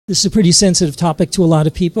This is a pretty sensitive topic to a lot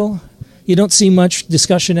of people. You don't see much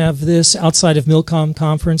discussion of this outside of Milcom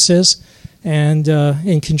conferences and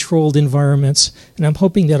in controlled environments. And I'm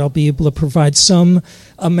hoping that I'll be able to provide some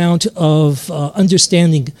amount of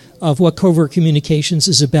understanding of what covert communications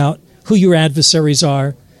is about, who your adversaries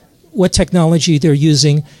are, what technology they're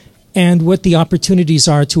using, and what the opportunities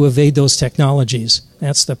are to evade those technologies.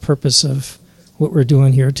 That's the purpose of what we're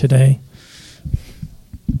doing here today.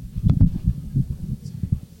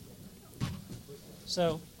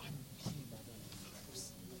 So,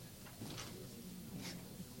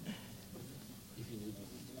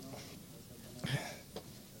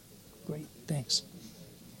 great, thanks.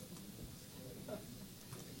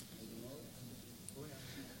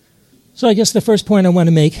 So I guess the first point I want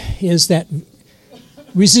to make is that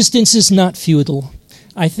resistance is not futile.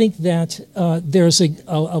 I think that there's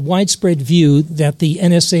a widespread view that the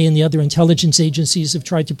NSA and the other intelligence agencies have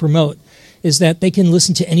tried to promote, is that they can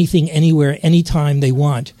listen to anything, anywhere, anytime they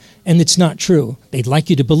want. And it's not true. They'd like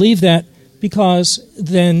you to believe that because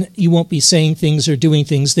then you won't be saying things or doing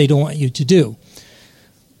things they don't want you to do.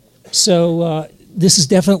 So this is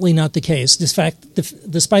definitely not the case. Despite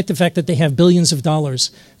the fact that they have billions of dollars,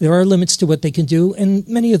 there are limits to what they can do, and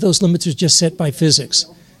many of those limits are just set by physics.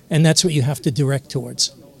 And that's what you have to direct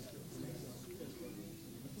towards.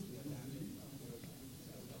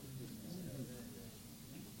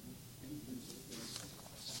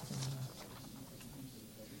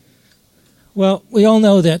 Well, we all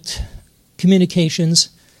know that communications,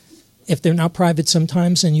 if they're not private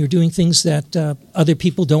sometimes and you're doing things that other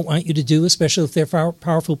people don't want you to do, especially if they're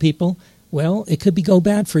powerful people, well, it could go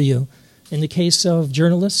bad for you. In the case of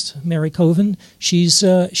journalist Bram Cohen, she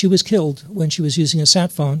was killed when she was using a sat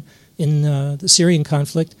phone in the Syrian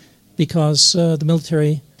conflict because the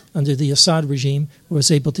military under the Assad regime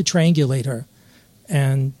was able to triangulate her,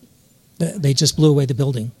 and they just blew away the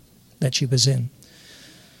building that she was in.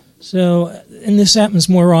 So, and this happens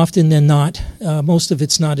more often than not. Most of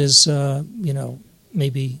it's not as,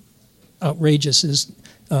 maybe outrageous as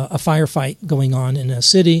a firefight going on in a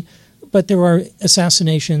city, but there are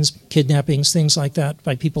assassinations, kidnappings, things like that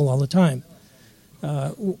by people all the time.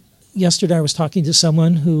 Yesterday I was talking to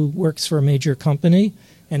someone who works for a major company,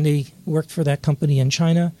 and they worked for that company in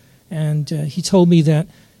China, and he told me that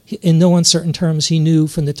in no uncertain terms he knew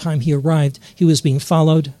from the time he arrived he was being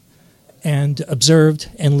followed and observed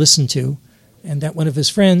and listened to, and that one of his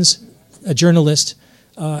friends, a journalist,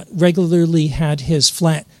 regularly had his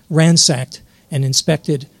flat ransacked and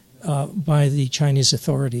inspected by the Chinese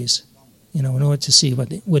authorities, in order to see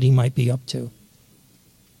what he might be up to.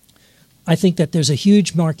 I think that there's a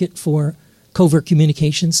huge market for covert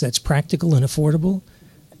communications that's practical and affordable,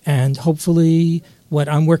 and hopefully what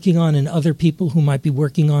I'm working on and other people who might be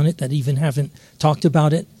working on it that even haven't talked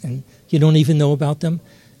about it and you don't even know about them,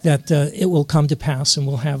 that it will come to pass and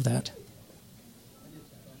we'll have that.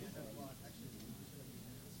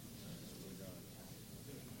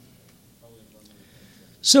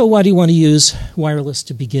 So why do you want to use wireless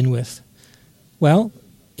to begin with? Well,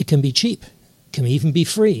 it can be cheap. It can even be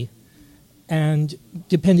free. And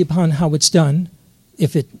depending upon how it's done,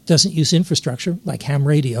 if it doesn't use infrastructure, like ham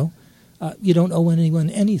radio, you don't owe anyone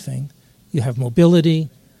anything. You have mobility.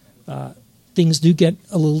 Things do get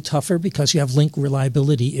a little tougher because you have link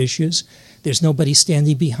reliability issues. There's nobody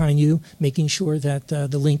standing behind you making sure that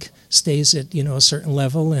the link stays at a certain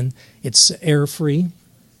level and it's error-free.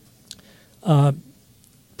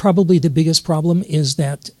 Probably the biggest problem is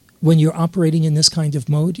that when you're operating in this kind of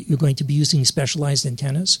mode, you're going to be using specialized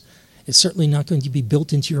antennas. It's certainly not going to be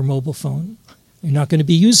built into your mobile phone. You're not going to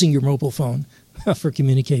be using your mobile phone for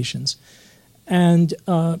communications. And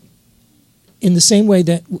in the same way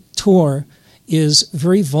that Tor is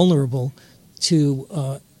very vulnerable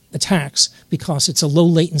to attacks because it's a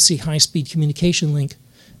low-latency, high-speed communication link,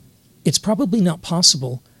 it's probably not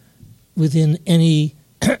possible within any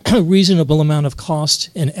reasonable amount of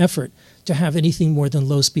cost and effort to have anything more than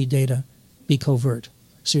low-speed data be covert.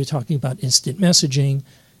 So you're talking about instant messaging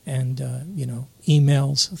and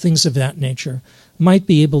emails, things of that nature, might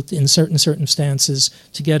be able to, in certain circumstances,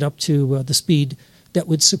 to get up to the speed that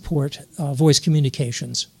would support voice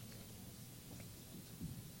communications.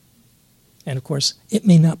 And of course, it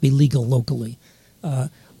may not be legal locally.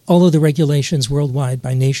 All of the regulations worldwide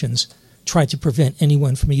by nations try to prevent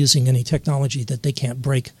anyone from using any technology that they can't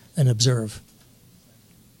break and observe.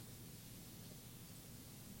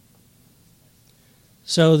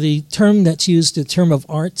 So the term that's used, the term of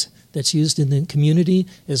art that's used in the community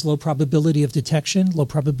is low probability of detection, low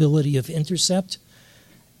probability of intercept.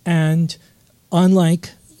 And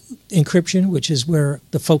unlike encryption, which is where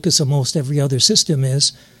the focus of most every other system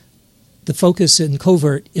is, the focus in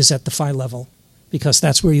Covert is at the PHY level, because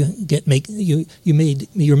that's where you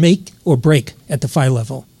make or break at the PHY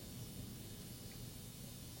level.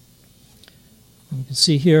 You can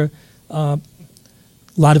see here a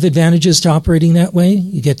lot of advantages to operating that way.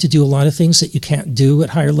 You get to do a lot of things that you can't do at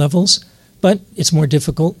higher levels, but it's more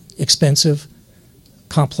difficult, expensive,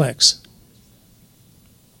 complex.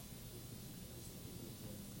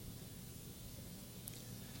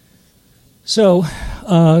 So,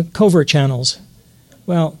 covert channels.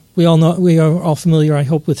 Well, we are all familiar, I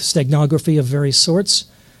hope, with steganography of various sorts.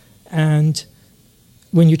 And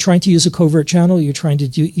when you're trying to use a covert channel, you're trying to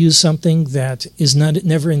use something that is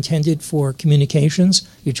never intended for communications.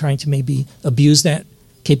 You're trying to maybe abuse that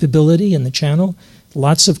capability in the channel.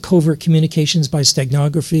 Lots of covert communications by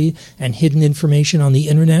steganography and hidden information on the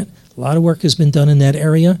internet. A lot of work has been done in that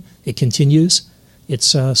area. It continues. It's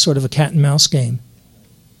sort of a cat and mouse game.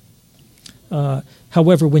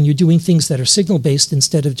 However, when you're doing things that are signal-based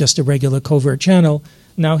instead of just a regular covert channel,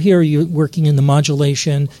 now here you're working in the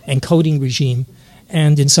modulation and coding regime,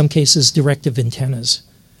 and in some cases directive antennas,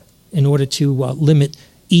 in order to limit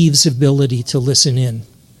Eve's ability to listen in.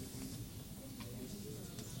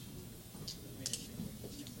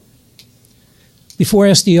 Before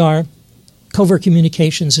SDR, covert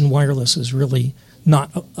communications in wireless was really not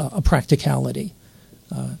a practicality.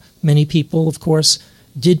 Many people, of course,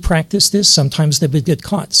 did practice this. Sometimes they would get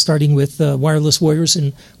caught, starting with wireless warriors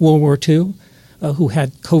in World War II who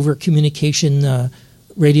had covert communication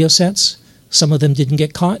radio sets. Some of them didn't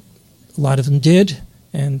get caught. A lot of them did.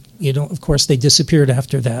 And, of course, they disappeared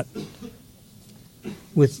after that.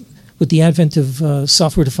 With the advent of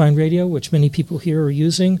software-defined radio, which many people here are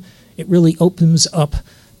using, it really opens up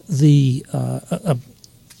a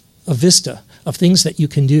vista of things that you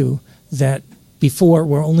can do that before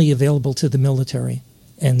were only available to the military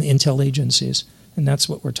and the intel agencies. And that's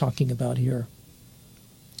what we're talking about here.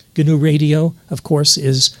 GnuRadio, of course,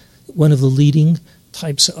 is one of the leading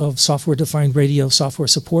types of software-defined radio software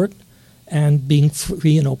support, and being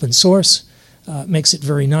free and open source makes it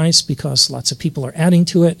very nice because lots of people are adding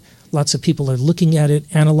to it, lots of people are looking at it,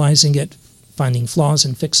 analyzing it, finding flaws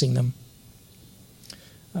and fixing them.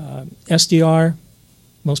 SDR,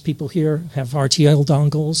 most people here have RTL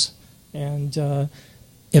dongles, and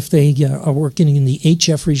if they are working in the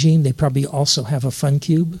HF regime, they probably also have a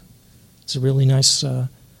FunCube. It's a really nice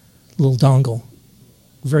little dongle.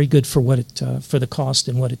 Very good for what for the cost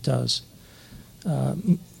and what it does.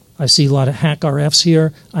 I see a lot of hack RFs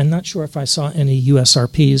here. I'm not sure if I saw any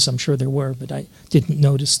USRPs. I'm sure there were, but I didn't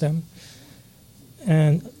notice them.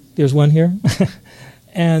 And there's one here.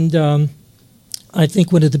 And I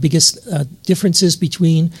think one of the biggest differences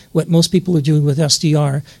between what most people are doing with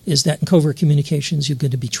SDR is that in covert communications you're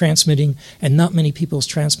going to be transmitting, and not many people's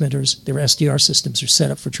transmitters, their SDR systems, are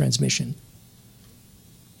set up for transmission.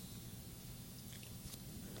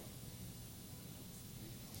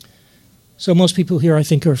 So most people here, I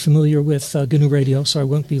think, are familiar with GnuRadio, so I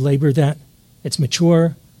won't belabor that. It's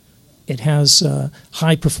mature. It has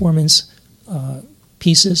high-performance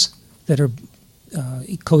pieces that are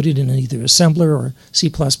coded in either assembler or C++,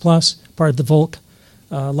 part of the Volk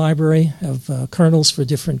library of kernels for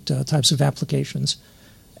different types of applications.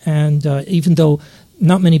 And even though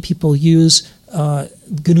not many people use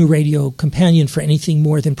GnuRadio Companion for anything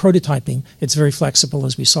more than prototyping, it's very flexible,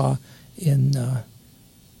 as we saw in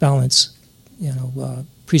Balance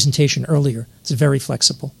presentation earlier. It's very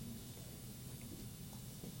flexible.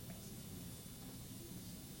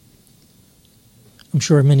 I'm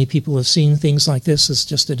sure many people have seen things like this as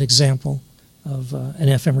just an example of an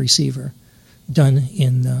FM receiver done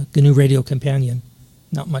in GnuRadio Companion.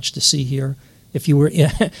 Not much to see here. If you were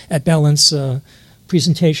at Balance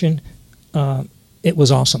presentation, it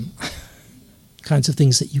was awesome. Kinds of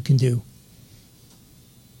things that you can do.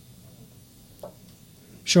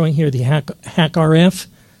 Showing here the hack RF,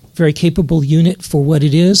 very capable unit for what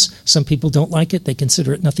it is. Some people don't like it. They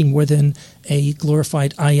consider it nothing more than a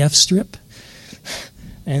glorified IF strip.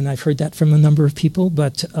 And I've heard that from a number of people,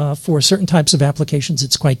 but for certain types of applications,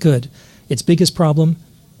 it's quite good. Its biggest problem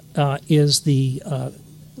is the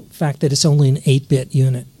fact that it's only an 8-bit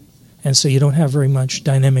unit, and so you don't have very much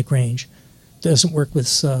dynamic range. It doesn't work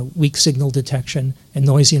with weak signal detection and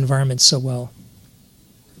noisy environments so well.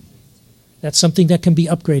 That's something that can be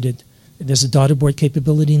upgraded. There's a daughterboard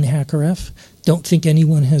capability in the hack RF. Don't think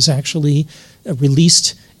anyone has actually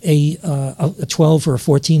released a 12 or a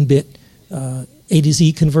 14-bit A to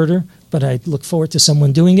Z converter, but I look forward to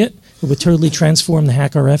someone doing it. It would totally transform the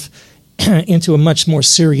hack RF into a much more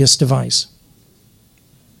serious device.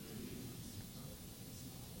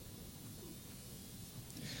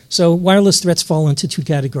 So wireless threats fall into two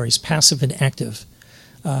categories, passive and active.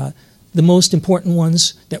 The most important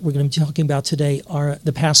ones that we're going to be talking about today are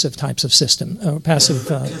the passive types of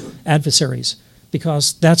passive adversaries,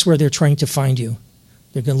 because that's where they're trying to find you.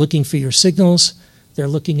 They're looking for your signals. They're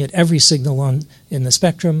looking at every signal in the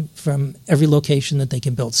spectrum from every location that they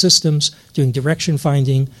can build systems, doing direction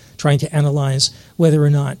finding, trying to analyze whether or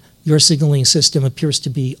not your signaling system appears to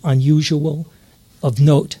be unusual, of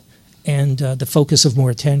note, and the focus of more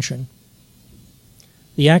attention.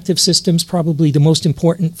 The active systems, probably the most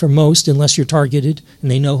important for most, unless you're targeted and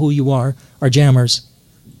they know who you are jammers.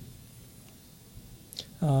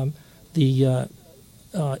 The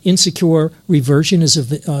insecure reversion is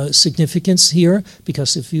of significance here,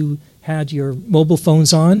 because if you had your mobile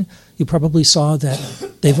phones on, you probably saw that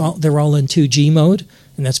they're all in 2G mode,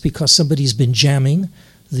 and that's because somebody's been jamming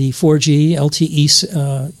the 4G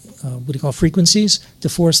LTE frequencies to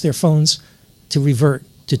force their phones to revert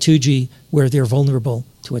to 2G, where they're vulnerable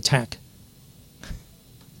to attack.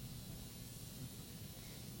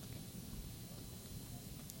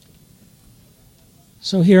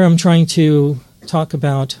 So here I'm trying to talk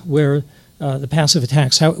about where the passive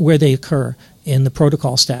attacks, where they occur in the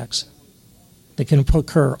protocol stacks. They can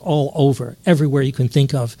occur all over, everywhere you can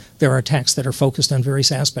think of. There are attacks that are focused on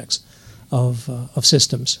various aspects of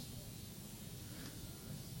systems.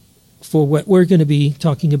 For what we're going to be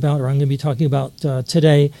talking about, or I'm going to be talking about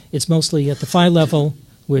today, it's mostly at the PHY level,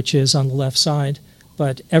 which is on the left side,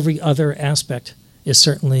 but every other aspect is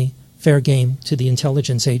certainly fair game to the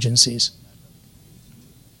intelligence agencies.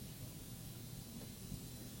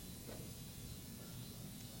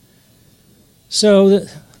 So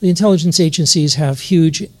the intelligence agencies have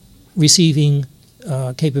huge receiving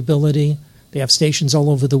capability. They have stations all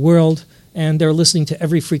over the world, and they're listening to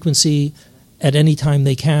every frequency at any time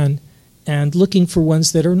they can, and looking for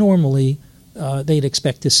ones that are normally they'd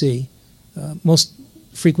expect to see. Most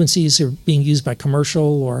frequencies are being used by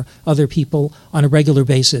commercial or other people on a regular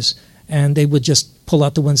basis, and they would just pull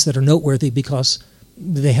out the ones that are noteworthy because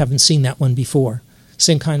they haven't seen that one before.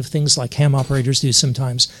 Same kind of things like ham operators do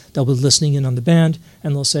sometimes. They'll be listening in on the band,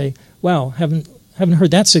 and they'll say, wow, haven't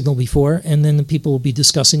heard that signal before, and then the people will be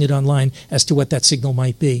discussing it online as to what that signal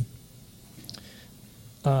might be.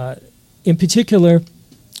 In particular,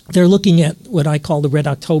 they're looking at what I call the Red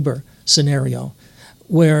October scenario,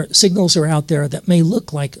 where signals are out there that may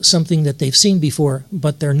look like something that they've seen before,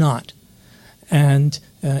 but they're not. And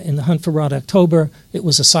in the hunt for Red October, it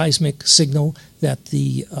was a seismic signal that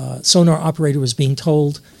the sonar operator was being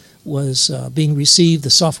told was being received. The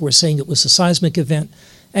software was saying it was a seismic event.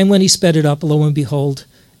 And when he sped it up, lo and behold,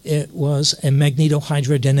 it was a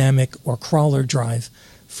magnetohydrodynamic or crawler drive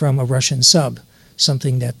from a Russian sub,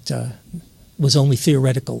 something that was only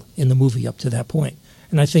theoretical in the movie up to that point.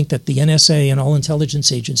 And I think that the NSA and all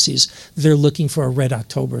intelligence agencies, they're looking for a Red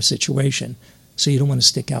October situation. So you don't want to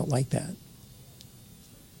stick out like that.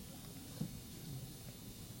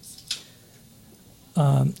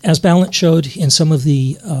 As Balint showed in some of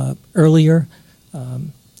the earlier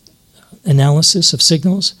analysis of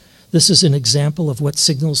signals, this is an example of what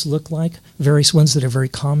signals look like, various ones that are very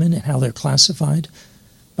common and how they're classified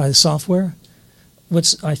by the software.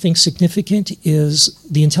 What's, I think, significant is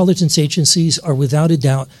the intelligence agencies are without a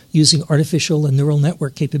doubt using artificial and neural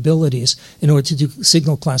network capabilities in order to do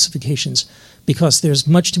signal classifications, because there's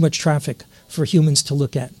much too much traffic for humans to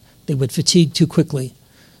look at. They would fatigue too quickly.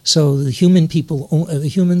 So the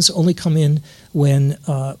humans only come in when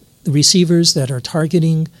the receivers that are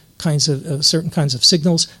targeting certain kinds of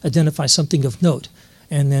signals identify something of note,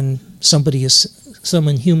 and then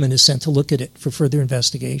someone human is sent to look at it for further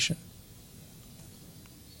investigation.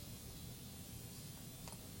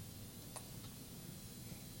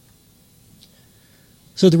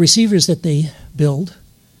 So the receivers that they build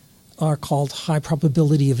are called high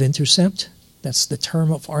probability of intercept. That's the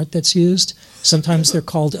term of art that's used. Sometimes they're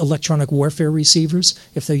called electronic warfare receivers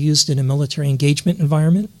if they're used in a military engagement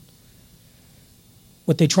environment.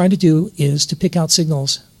 What they try to do is to pick out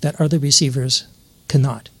signals that other receivers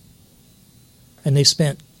cannot. And they've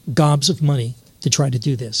spent gobs of money to try to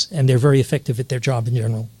do this, and they're very effective at their job in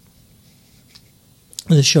general.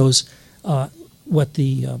 And this shows what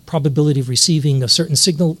the probability of receiving a certain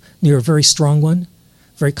signal near a very strong one.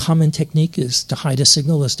 Very common technique is to hide a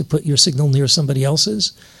signal, is to put your signal near somebody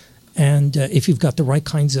else's. And if you've got the right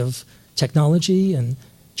kinds of technology and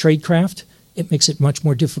tradecraft, it makes it much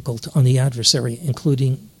more difficult on the adversary,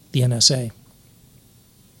 including the NSA.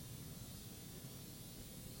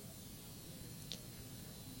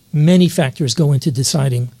 Many factors go into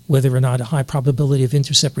deciding whether or not a high probability of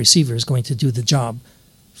intercept receiver is going to do the job.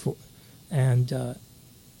 And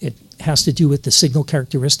has to do with the signal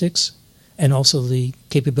characteristics and also the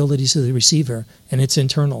capabilities of the receiver and its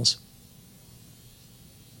internals.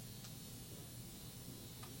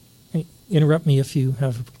 Hey, interrupt me if you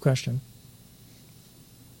have a question.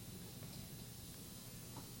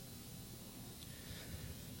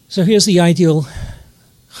 So here's the ideal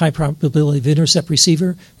high probability of intercept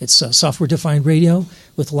receiver. It's a software-defined radio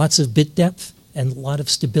with lots of bit depth and a lot of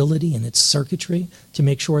stability in its circuitry to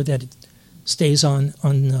make sure that it stays on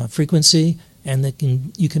frequency and that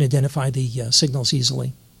you can identify the signals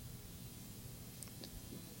easily.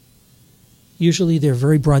 Usually they're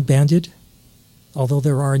very broadbanded, although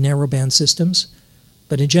there are narrowband systems.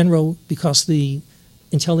 But in general, because the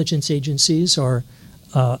intelligence agencies are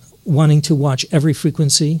wanting to watch every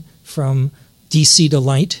frequency from DC to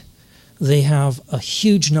light, they have a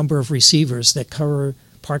huge number of receivers that cover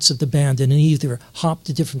parts of the band and either hop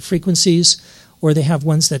to different frequencies, or they have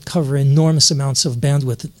ones that cover enormous amounts of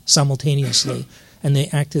bandwidth simultaneously, and they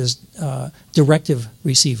act as directive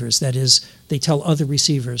receivers. That is, they tell other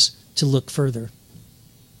receivers to look further.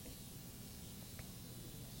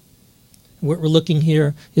 What we're looking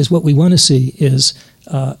here is what we want to see is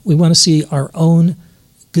we want to see our own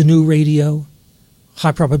GnuRadio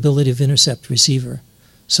high probability of intercept receiver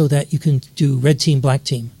so that you can do red team, black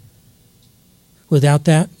team. Without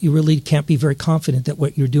that, you really can't be very confident that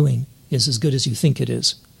what you're doing is as good as you think it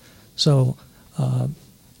is. So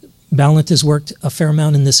Balint has worked a fair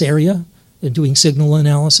amount in this area in doing signal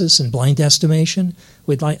analysis and blind estimation.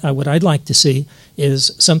 What I'd like to see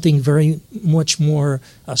is something very much more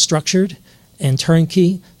structured and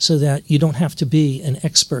turnkey so that you don't have to be an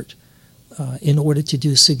expert in order to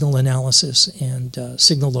do signal analysis and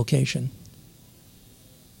signal location.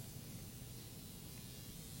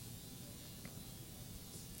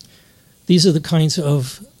 These are the kinds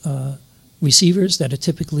of receivers that are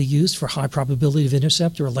typically used for high probability of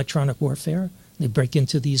intercept or electronic warfare. They break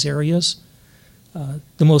into these areas.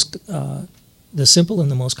 The simple and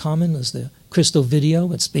the most common is the crystal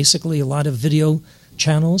video. It's basically a lot of video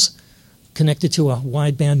channels connected to a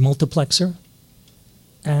wideband multiplexer.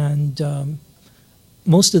 And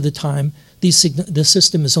most of the time, the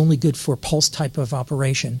system is only good for pulse type of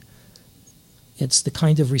operation. It's the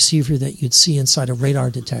kind of receiver that you'd see inside a radar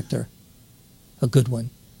detector. A good one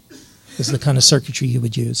is the kind of circuitry you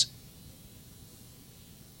would use.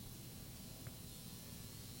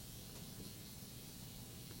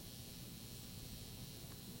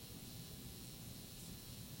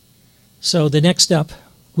 So the next step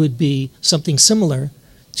would be something similar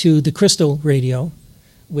to the crystal radio,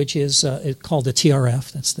 which is called a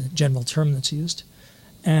TRF. That's the general term that's used.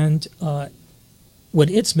 And what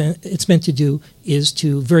it's meant to do is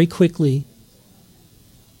to very quickly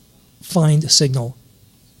find a signal.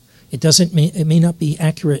 It may not be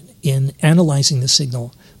accurate in analyzing the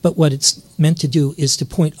signal, but what it's meant to do is to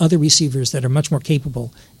point other receivers that are much more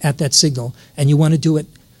capable at that signal, and you want to do it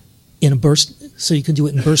in a burst, so you can do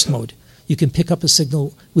it in burst mode. You can pick up a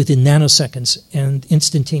signal within nanoseconds, and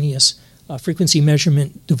instantaneous frequency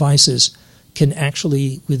measurement devices can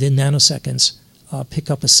actually, within nanoseconds, pick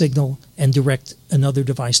up a signal and direct another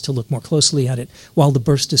device to look more closely at it while the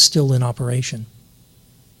burst is still in operation.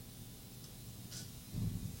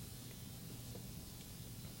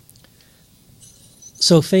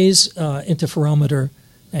 So phase interferometer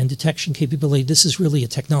and detection capability, this is really a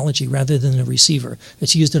technology rather than a receiver.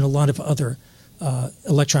 It's used in a lot of other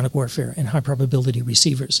electronic warfare and high probability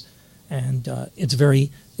receivers. And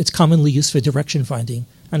it's commonly used for direction finding.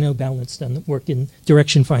 I know Balint's done work in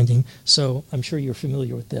direction finding, so I'm sure you're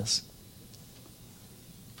familiar with this.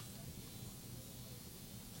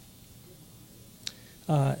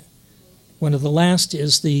 One of the last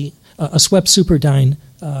is a SWEP superdyne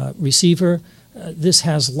receiver. This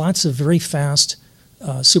has lots of very fast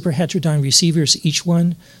super heterodyne receivers, each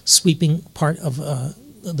one sweeping part of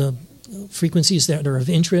the frequencies that are of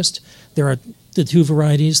interest. There are the two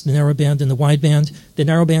varieties, the narrowband and the wideband. The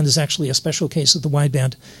narrowband is actually a special case of the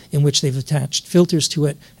wideband in which they've attached filters to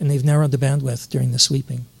it and they've narrowed the bandwidth during the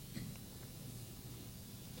sweeping.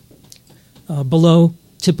 Below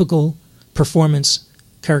typical performance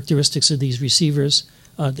characteristics of these receivers,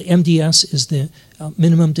 the MDS is the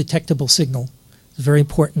minimum detectable signal. It's very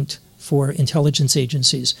important for intelligence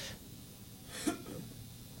agencies.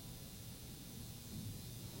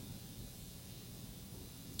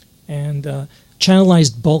 And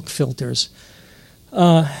channelized bulk filters.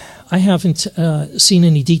 I haven't seen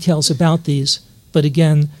any details about these, but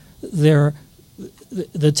again, they're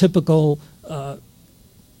the typical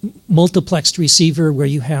multiplexed receiver where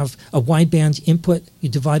you have a wideband input, you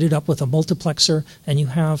divide it up with a multiplexer, and you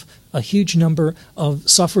have a huge number of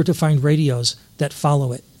software-defined radios that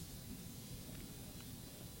follow it.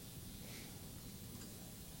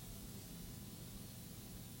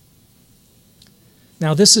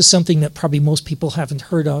 Now, this is something that probably most people haven't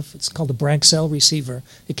heard of. It's called a Bragg cell receiver.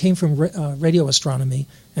 It came from radio astronomy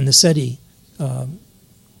and the SETI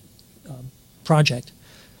project.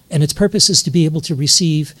 And its purpose is to be able to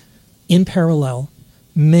receive in parallel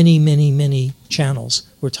many, many, many channels.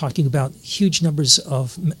 We're talking about huge numbers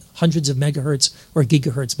of hundreds of megahertz or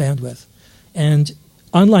gigahertz bandwidth. And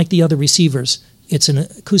unlike the other receivers, it's an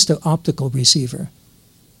acousto-optical receiver.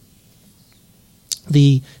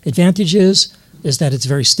 The advantage is that it's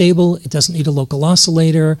very stable. It doesn't need a local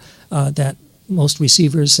oscillator. That most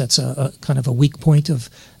receivers, that's a kind of a weak point of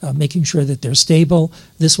making sure that they're stable.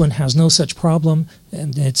 This one has no such problem,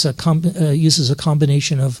 and it's uses a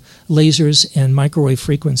combination of lasers and microwave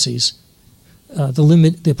frequencies.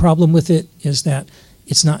 The problem with it is that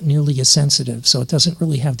it's not nearly as sensitive, so it doesn't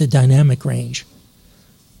really have the dynamic range.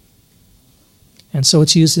 And so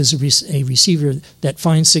it's used as a receiver that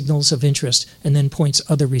finds signals of interest and then points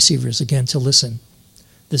other receivers again to listen.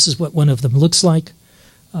 This is what one of them looks like.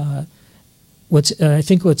 I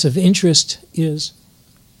think what's of interest is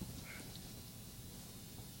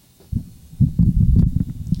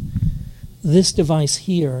this device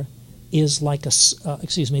here is like the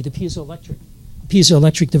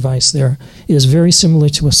piezoelectric device there is very similar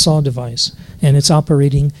to a SAW device, and it's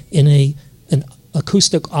operating in an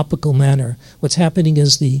acoustic optical manner. What's happening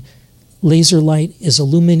is the laser light is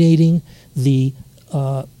illuminating the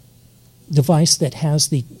device that has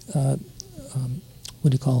the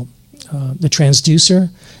the transducer,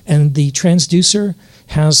 and the transducer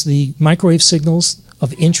has the microwave signals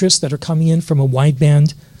of interest that are coming in from a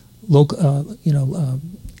wideband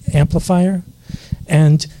amplifier.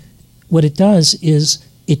 And what it does is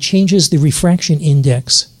it changes the refraction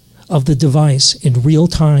index of the device in real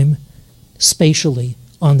time spatially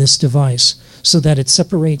on this device, so that it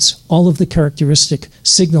separates all of the characteristic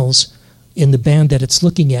signals in the band that it's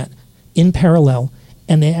looking at in parallel,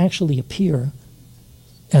 and they actually appear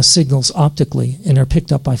as signals optically and are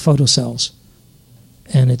picked up by photocells.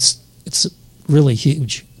 And it's really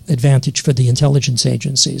huge advantage for the intelligence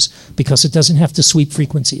agencies because it doesn't have to sweep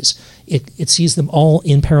frequencies. It sees them all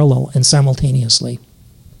in parallel and simultaneously.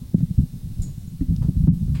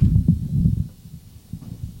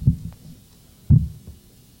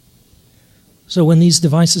 So when these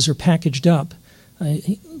devices are packaged up,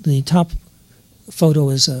 the top photo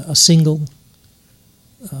is a single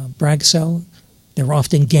Bragg cell. They're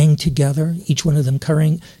often ganged together, each one of them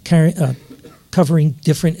covering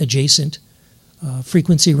different adjacent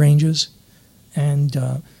frequency ranges. And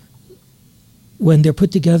when they're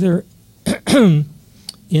put together in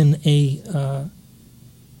an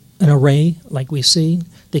array like we see,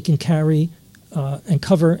 they can carry and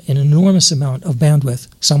cover an enormous amount of bandwidth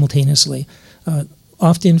simultaneously,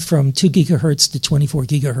 often from 2 gigahertz to 24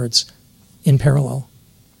 gigahertz in parallel.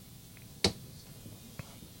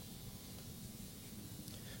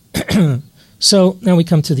 So now we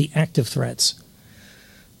come to the active threats.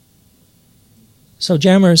 So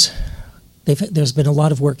jammers, there's been a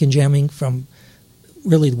lot of work in jamming from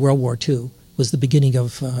really World War II was the beginning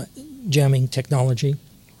of jamming technology.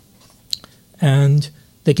 And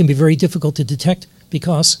they can be very difficult to detect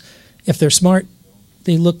because if they're smart,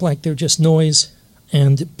 they look like they're just noise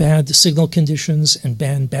and bad signal conditions and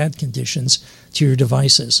bad conditions to your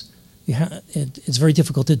devices. It's very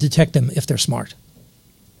difficult to detect them if they're smart.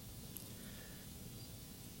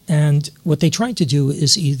 And what they try to do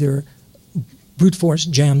is either brute force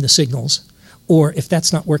jam the signals, or if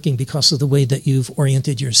that's not working because of the way that you've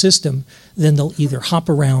oriented your system, then they'll either hop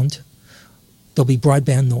around, there'll be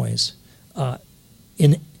broadband noise.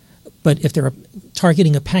 But if they're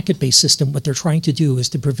targeting a packet-based system, what they're trying to do is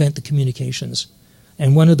to prevent the communications.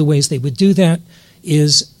 And one of the ways they would do that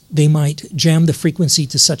is they might jam the frequency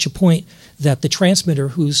to such a point that the transmitter,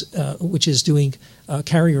 which is doing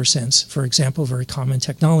carrier sense, for example, very common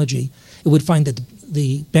technology, it would find that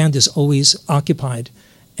the band is always occupied,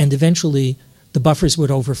 and eventually the buffers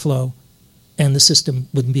would overflow, and the system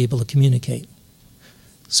wouldn't be able to communicate.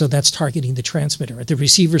 So that's targeting the transmitter. At the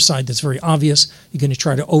receiver side, that's very obvious. You're going to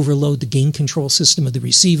try to overload the gain control system of the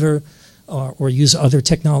receiver or use other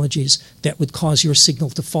technologies that would cause your signal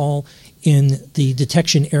to fall in the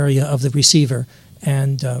detection area of the receiver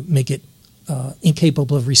and make it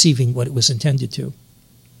incapable of receiving what it was intended to.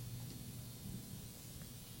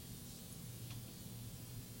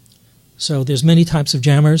 So there's many types of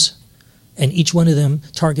jammers, and each one of them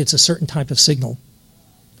targets a certain type of signal.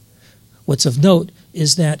 What's of note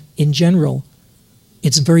is that, in general,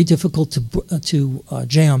 it's very difficult to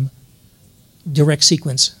jam direct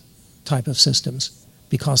sequence type of systems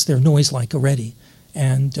because they're noise-like already.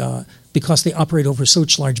 And because they operate over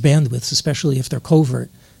such large bandwidths, especially if they're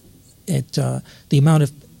covert, the amount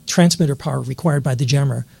of transmitter power required by the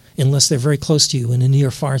jammer, unless they're very close to you in a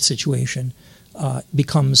near-far situation,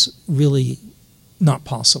 becomes really not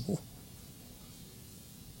possible.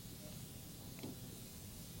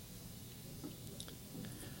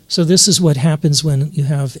 So this is what happens when you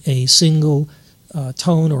have a single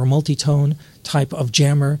tone or a multi-tone type of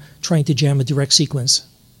jammer trying to jam a direct sequence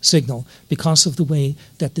signal. Because of the way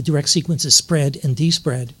that the direct sequence is spread and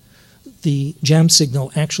despread, the jam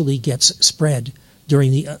signal actually gets spread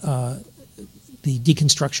during the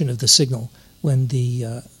deconstruction of the signal. When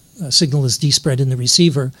the signal is despread in the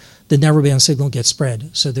receiver, the narrowband signal gets spread,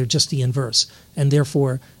 so they're just the inverse, and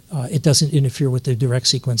therefore it doesn't interfere with the direct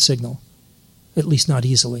sequence signal, at least not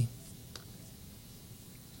easily.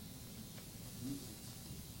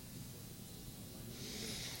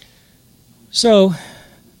 So,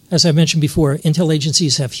 as I mentioned before, intel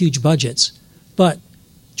agencies have huge budgets, but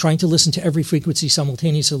trying to listen to every frequency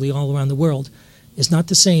simultaneously all around the world is not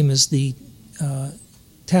the same as the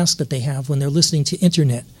task that they have when they're listening to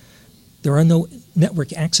internet. There are no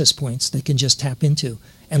network access points they can just tap into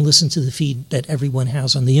and listen to the feed that everyone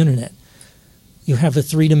has on the internet. You have a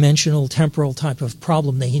three-dimensional temporal type of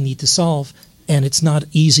problem they need to solve, and it's not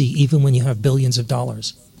easy even when you have billions of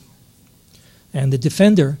dollars. And the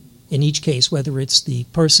defender, in each case, whether it's the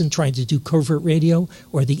person trying to do covert radio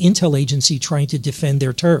or the intel agency trying to defend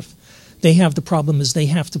their turf, they have the problem is they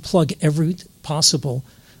have to plug every possible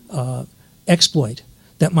exploit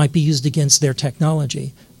that might be used against their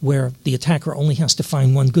technology, where the attacker only has to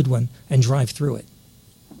find one good one and drive through it.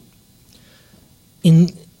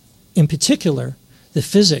 In particular, the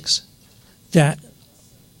physics that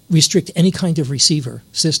restrict any kind of receiver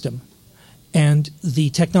system and the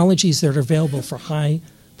technologies that are available for high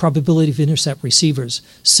probability of intercept receivers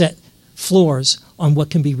set floors on what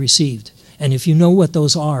can be received. And if you know what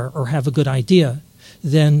those are or have a good idea,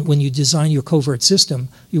 then when you design your covert system,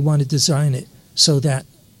 you want to design it so that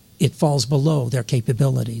it falls below their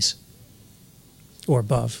capabilities or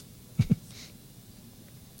above.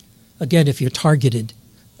 Again, if you're targeted,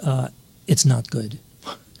 it's not good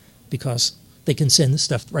because they can send the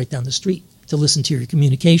stuff right down the street to listen to your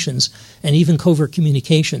communications, and even covert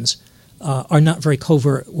communications are not very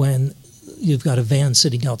covert when you've got a van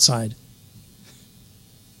sitting outside.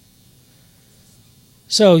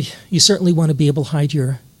 So you certainly want to be able to hide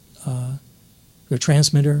your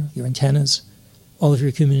transmitter, your antennas, all of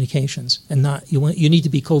your communications, and you need to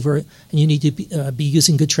be covert, and you need to be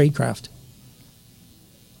using good tradecraft.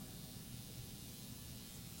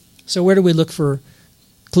 So where do we look for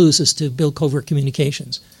clues as to build covert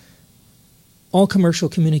communications? All commercial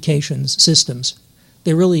communications systems,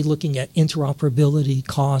 they're really looking at interoperability,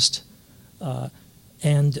 cost,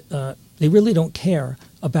 and they really don't care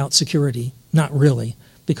about security, not really,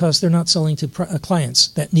 because they're not selling to clients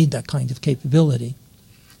that need that kind of capability.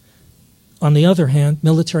 On the other hand,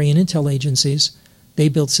 military and intel agencies, they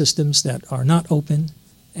build systems that are not open,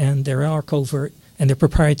 and they are covert, and they're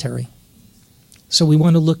proprietary. So we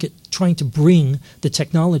want to look at trying to bring the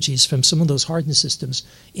technologies from some of those hardened systems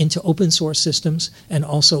into open source systems and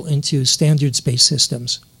also into standards-based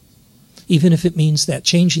systems, even if it means that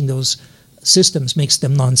changing those systems makes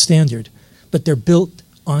them non-standard. But they're built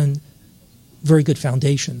on very good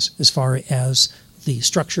foundations as far as the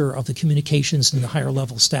structure of the communications and the higher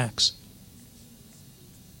level stacks.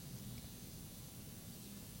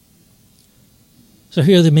 So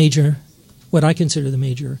here are the major, what I consider the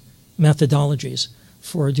major methodologies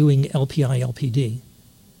for doing LPI LPD.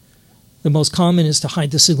 The most common is to hide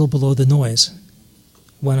the signal below the noise,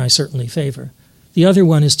 one I certainly favor. The other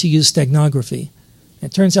one is to use steganography.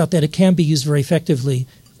 It turns out that it can be used very effectively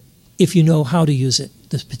if you know how to use it,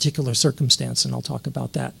 this particular circumstance, and I'll talk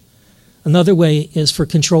about that. Another way is for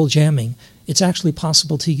controlled jamming. It's actually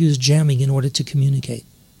possible to use jamming in order to communicate.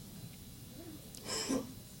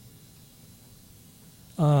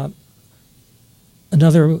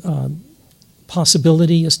 Another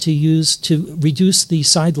possibility is to reduce the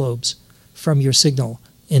side lobes from your signal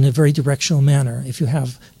in a very directional manner if you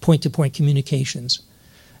have point-to-point communications.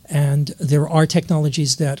 And there are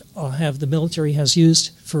technologies that the military has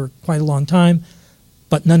used for quite a long time,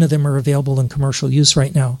 but none of them are available in commercial use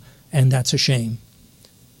right now, and that's a shame.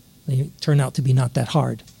 They turn out to be not that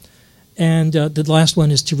hard. And the last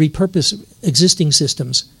one is to repurpose existing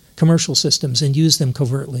systems, commercial systems, and use them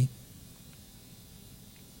covertly.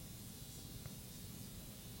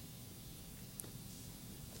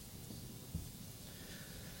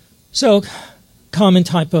 So, common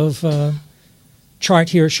type of chart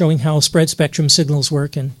here showing how spread spectrum signals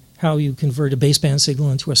work and how you convert a baseband signal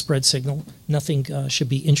into a spread signal. Nothing should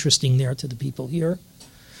be interesting there to the people here.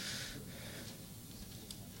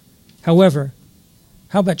 However,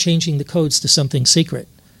 how about changing the codes to something secret?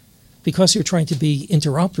 Because you're trying to be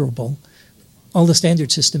interoperable, all the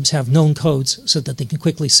standard systems have known codes so that they can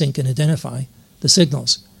quickly sync and identify the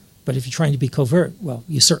signals. But if you're trying to be covert, well,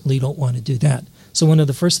 you certainly don't want to do that. So one of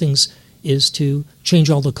the first things is to change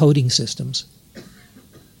all the coding systems.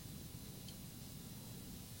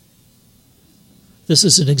 This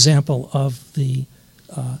is an example of the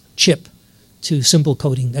chip to symbol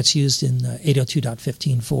coding that's used in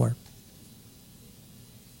 802.15.4.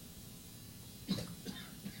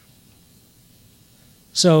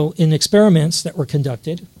 So in experiments that were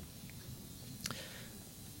conducted,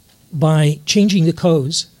 by changing the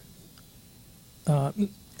codes,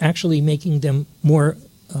 actually making them more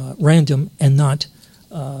random and not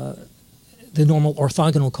the normal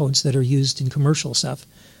orthogonal codes that are used in commercial stuff,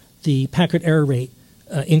 the packet error rate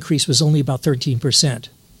increase was only about 13%,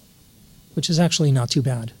 which is actually not too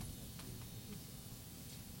bad.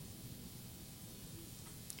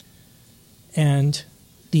 And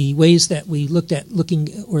the ways that we looked at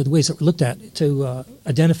the ways that were looked at to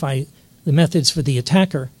identify the methods for the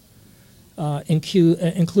attacker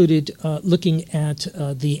included looking at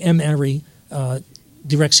the M-ARRY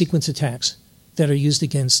direct sequence attacks that are used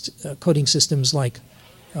against coding systems like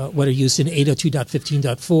what are used in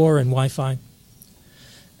 802.15.4 and Wi-Fi.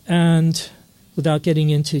 And without getting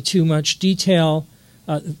into too much detail,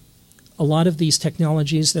 a lot of these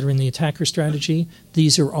technologies that are in the attacker strategy,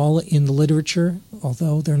 these are all in the literature,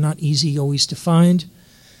 although they're not easy always to find.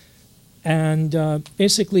 And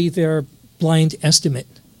basically, they're blind estimate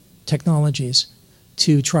technologies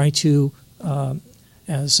to try to,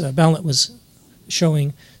 as Balint was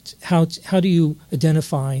showing, how do you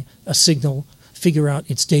identify a signal, figure out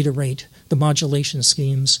its data rate, the modulation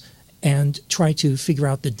schemes, and try to figure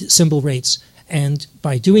out the symbol rates, and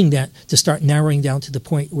by doing that, to start narrowing down to the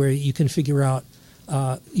point where you can figure out,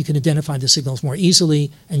 you can identify the signals more easily,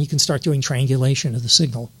 and you can start doing triangulation of the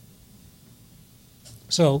signal.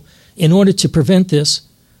 So in order to prevent this,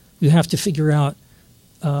 you have to figure out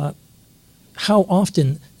how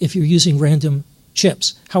often, if you're using random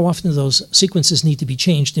chips, how often those sequences need to be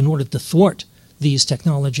changed in order to thwart these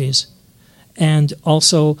technologies, and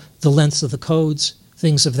also the lengths of the codes,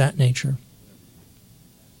 things of that nature.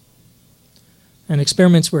 And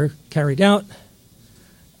experiments were carried out,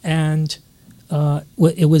 and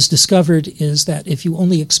what it was discovered is that if you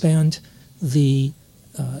only expand the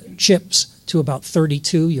chips to about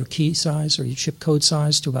 32, your key size or your chip code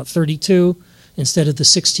size to about 32, instead of the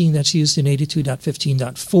 16 that's used in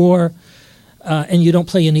 82.15.4, and you don't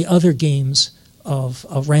play any other games of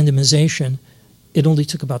randomization, it only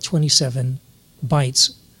took about 27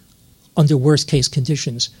 bytes under worst case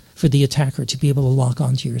conditions for the attacker to be able to lock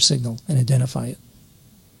onto your signal and identify it.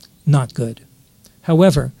 Not good.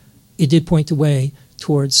 However, it did point the way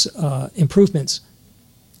towards improvements,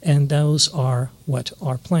 and those are what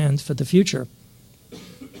are planned for the future.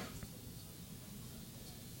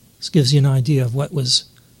 This gives you an idea of what was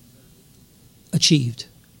achieved.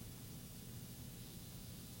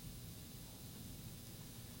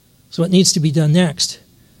 So what needs to be done next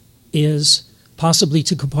is possibly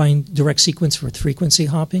to combine direct sequence with frequency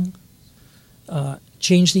hopping,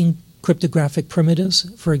 changing cryptographic primitives.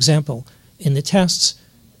 For example, in the tests,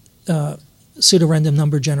 pseudo-random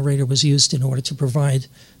number generator was used in order to provide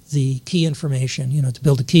the key information, to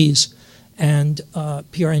build the keys. And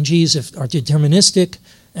PRNGs are deterministic,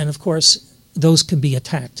 and of course, those can be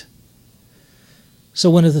attacked. So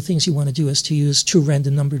one of the things you want to do is to use true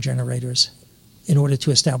random number generators in order to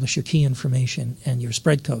establish your key information and your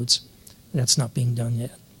spread codes. That's not being done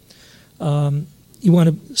yet. You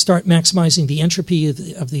want to start maximizing the entropy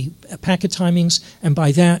of the packet timings, and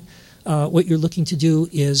by that, what you're looking to do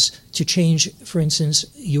is to change, for instance,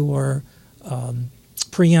 your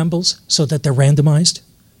preambles so that they're randomized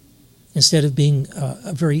instead of being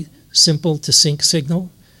a very simple to sync signal.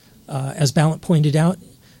 As Balint pointed out,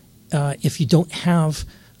 if you don't have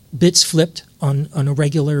bits flipped on a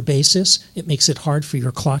regular basis, it makes it hard for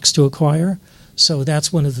your clocks to acquire. So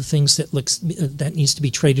that's one of the things that needs to be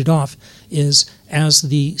traded off, is as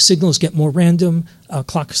the signals get more random,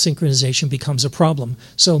 clock synchronization becomes a problem.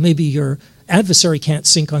 So maybe your adversary can't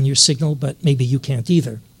sync on your signal, but maybe you can't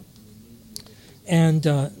either. And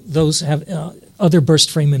those have other burst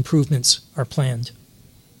frame improvements are planned.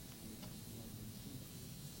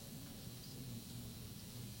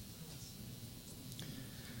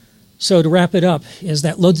 So to wrap it up, is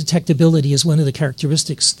that low detectability is one of the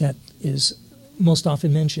characteristics that is most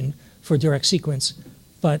often mentioned for direct sequence,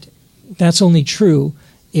 but that's only true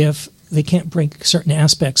if they can't break certain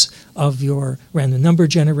aspects of your random number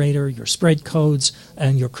generator, your spread codes,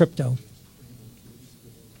 and your crypto.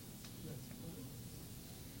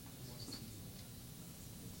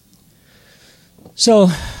 So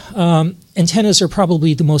antennas are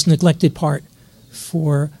probably the most neglected part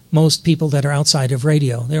for most people that are outside of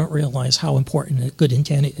radio. They don't realize how important a good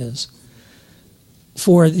antenna is.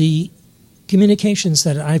 For the communications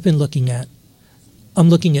that I've been looking at, I'm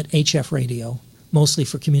looking at HF radio, mostly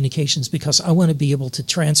for communications, because I want to be able to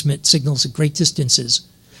transmit signals at great distances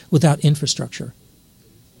without infrastructure.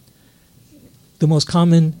 The most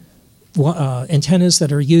common antennas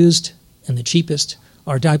that are used, and the cheapest,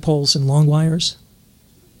 are dipoles and long wires.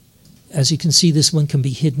 As you can see, this one can be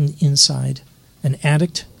hidden inside an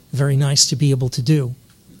addict. Very nice to be able to do.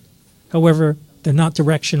 However, they're not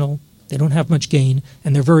directional, they don't have much gain,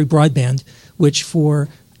 and they're very broadband, which for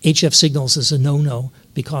HF signals is a no-no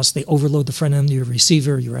because they overload the front end of your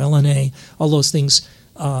receiver, your LNA, all those things.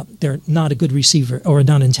 They're not a good receiver or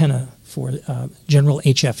not antenna for general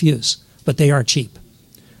HF use, but they are cheap.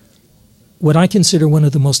 What I consider one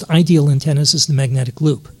of the most ideal antennas is the magnetic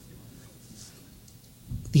loop.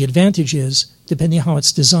 The advantage is, depending on how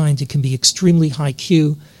it's designed, it can be extremely high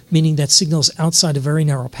Q, meaning that signals outside a very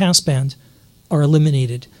narrow passband are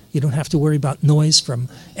eliminated. You don't have to worry about noise from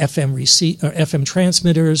FM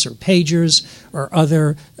transmitters or pagers or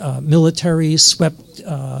other military swept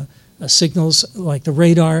signals like the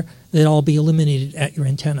radar. They'd all be eliminated at your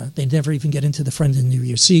antenna. They never even get into the front end of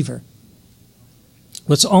your receiver.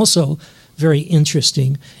 What's also very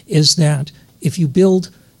interesting is that if you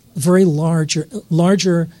build very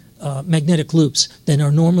larger magnetic loops than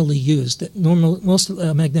are normally used. Most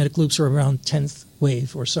magnetic loops are around 10th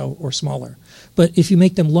wave or so, or smaller. But if you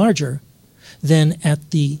make them larger, then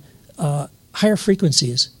at the higher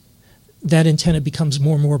frequencies, that antenna becomes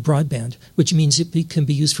more and more broadband, which means it can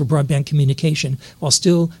be used for broadband communication while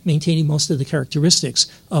still maintaining most of the characteristics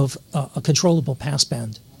of a controllable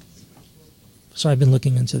passband. So I've been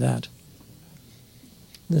looking into that.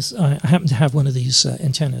 I happen to have one of these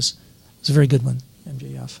antennas. It's a very good one,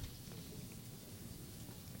 MJF.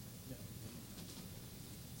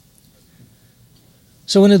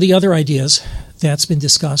 So one of the other ideas that's been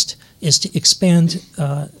discussed is to expand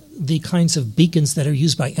the kinds of beacons that are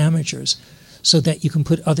used by amateurs so that you can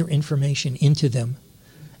put other information into them.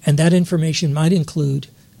 And that information might include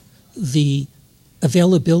the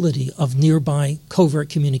availability of nearby covert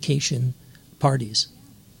communication parties.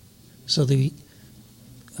 So the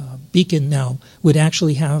beacon now would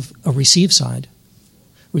actually have a receive side,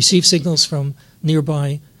 receive signals from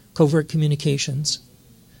nearby covert communications,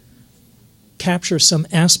 capture some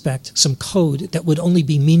aspect, some code that would only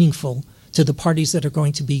be meaningful to the parties that are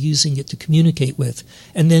going to be using it to communicate with,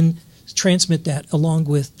 and then transmit that along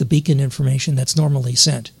with the beacon information that's normally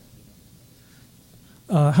sent.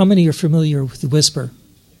 How many are familiar with the Whisper?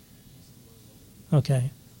 Okay.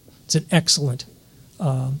 It's an excellent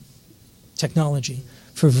technology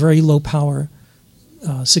for very low power,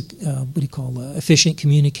 efficient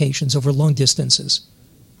communications over long distances.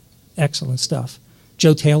 Excellent stuff.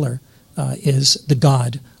 Joe Taylor is the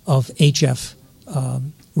god of HF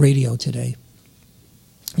radio today.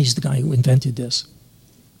 He's the guy who invented this.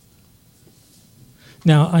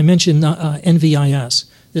 Now, I mentioned NVIS.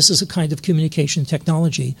 This is a kind of communication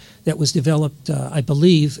technology that was developed, I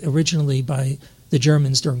believe, originally by the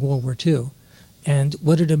Germans during World War II. And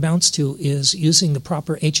what it amounts to is using the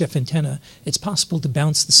proper HF antenna, it's possible to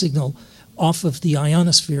bounce the signal off of the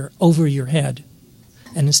ionosphere over your head.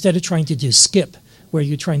 And instead of trying to do skip, where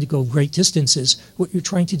you're trying to go great distances, what you're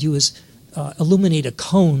trying to do is illuminate a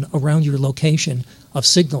cone around your location of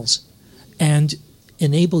signals and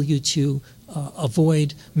enable you to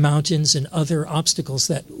avoid mountains and other obstacles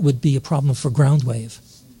that would be a problem for ground wave.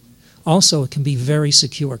 Also, it can be very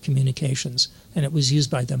secure communications, and it was used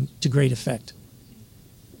by them to great effect.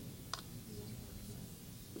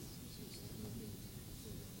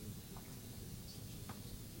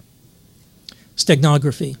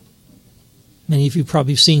 Steganography. Many of you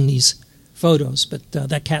probably have seen these photos, but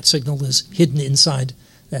that cat signal is hidden inside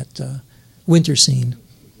that winter scene.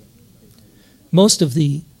 Most of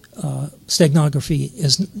the steganography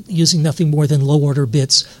is using nothing more than low-order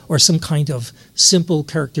bits or some kind of simple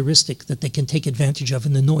characteristic that they can take advantage of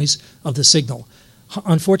in the noise of the signal.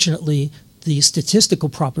 Unfortunately, the statistical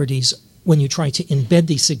properties, when you try to embed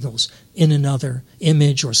these signals in another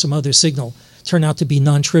image or some other signal, turn out to be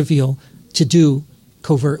non-trivial to do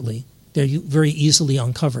covertly. They're very easily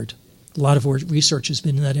uncovered. A lot of research has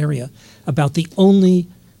been in that area. About the only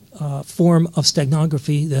form of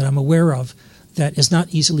steganography that I'm aware of that is not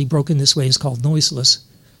easily broken this way is called noiseless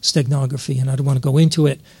steganography, and I don't want to go into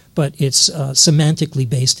it, but it's semantically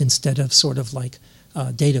based instead of sort of like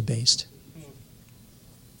data-based.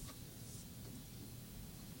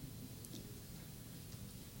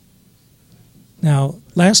 Now,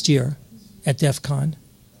 last year, at DEF CON.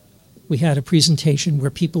 We had a presentation where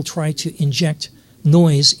people tried to inject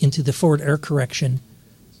noise into the forward error correction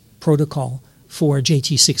protocol for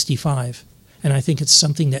JT65. And I think it's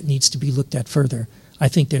something that needs to be looked at further. I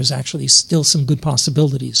think there's actually still some good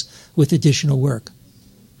possibilities with additional work.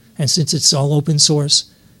 And since it's all open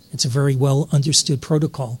source, it's a very well understood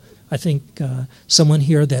protocol. I think someone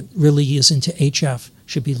here that really is into HF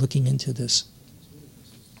should be looking into this.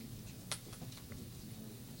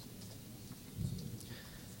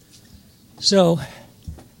 So,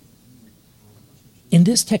 in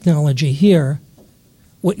this technology here,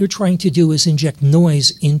 what you're trying to do is inject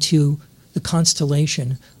noise into the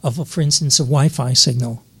constellation of, for instance, a Wi-Fi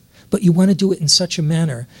signal. But you want to do it in such a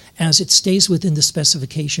manner as it stays within the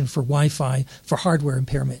specification for Wi-Fi for hardware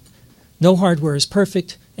impairment. No hardware is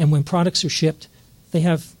perfect, and when products are shipped, they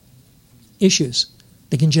have issues.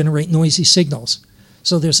 They can generate noisy signals.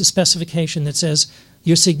 So there's a specification that says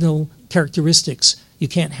your signal characteristics, you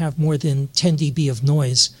can't have more than 10 dB of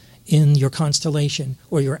noise in your constellation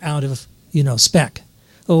or you're out of, spec.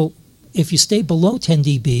 Oh, if you stay below 10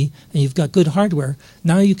 dB and you've got good hardware,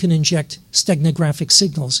 now you can inject steganographic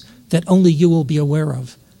signals that only you will be aware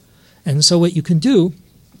of. And so what you can do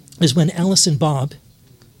is when Alice and Bob,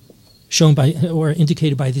 shown by or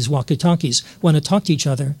indicated by these walkie-talkies, want to talk to each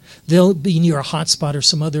other, they'll be near a hotspot or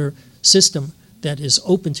some other system that is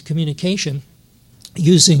open to communication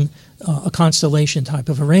using a constellation type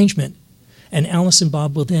of arrangement. And Alice and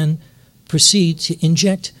Bob will then proceed to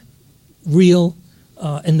inject real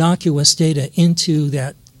innocuous data into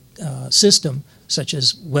that system, such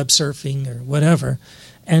as web surfing or whatever.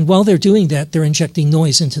 And while they're doing that, they're injecting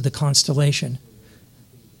noise into the constellation.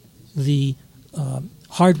 The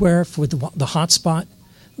hardware for the hotspot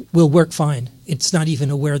will work fine. It's not even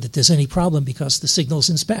aware that there's any problem because the signal's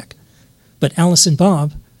in spec. But Alice and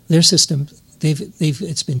Bob, their system,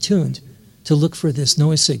 it's been tuned to look for this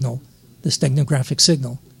noise signal, this steganographic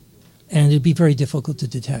signal, and it'd be very difficult to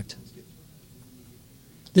detect.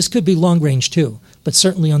 This could be long range too, but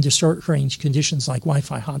certainly under short range conditions like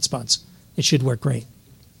Wi-Fi hotspots, it should work great.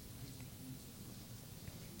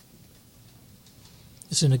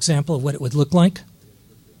 This is an example of what it would look like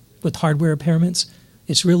with hardware impairments.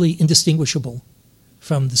 It's really indistinguishable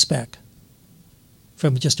from the spec,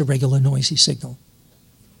 from just a regular noisy signal.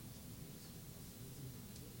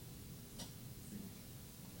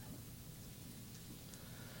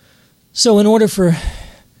 So in order for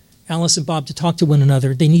Alice and Bob to talk to one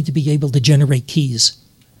another, they need to be able to generate keys.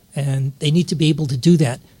 And they need to be able to do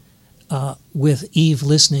that with Eve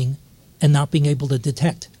listening and not being able to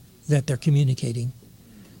detect that they're communicating.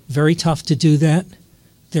 Very tough to do that.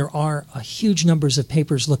 There are huge numbers of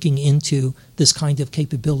papers looking into this kind of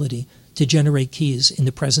capability to generate keys in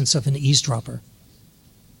the presence of an eavesdropper.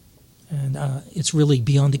 And it's really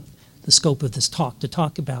beyond the scope of this talk to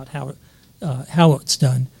talk about how it's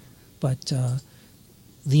done. But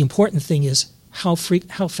the important thing is how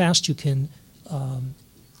fast you can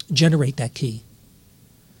generate that key.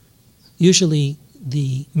 Usually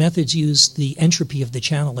the methods use the entropy of the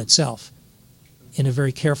channel itself in a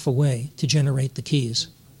very careful way to generate the keys.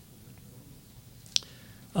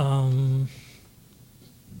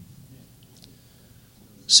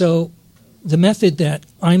 So the method that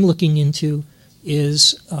I'm looking into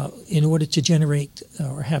is, in order to generate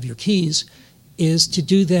or have your keys, is to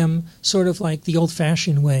do them sort of like the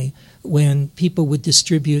old-fashioned way when people would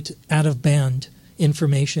distribute out-of-band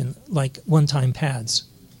information like one-time pads.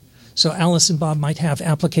 So Alice and Bob might have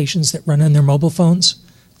applications that run on their mobile phones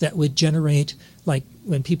that would generate, like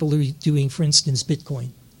when people are doing, for instance, Bitcoin,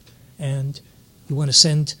 and you want to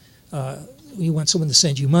send, you want someone to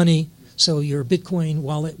send you money, so your Bitcoin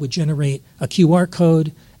wallet would generate a QR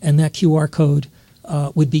code, and that QR code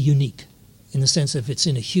would be unique in the sense of it's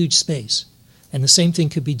in a huge space. And the same thing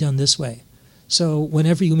could be done this way. So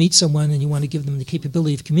whenever you meet someone and you want to give them the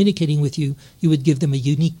capability of communicating with you, you would give them a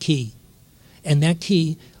unique key. And that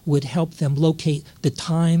key would help them locate the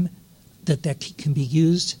time that key can be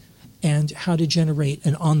used and how to generate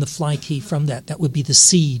an on-the-fly key from that. That would be the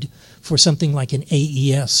seed for something like an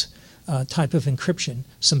AES type of encryption,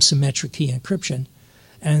 some symmetric key encryption.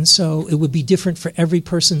 And so it would be different for every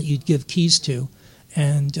person that you'd give keys to.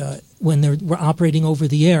 And when we're operating over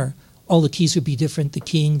the air, all the keys would be different, the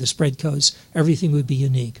keying, the spread codes, everything would be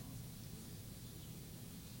unique.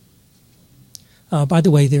 By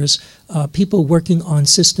the way, there's people working on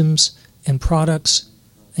systems and products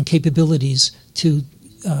and capabilities to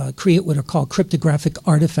create what are called cryptographic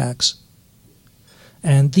artifacts.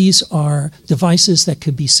 And these are devices that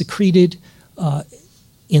could be secreted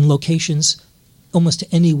in locations almost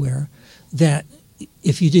anywhere that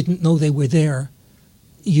if you didn't know they were there,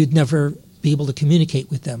 you'd never be able to communicate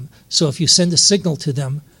with them. So if you send a signal to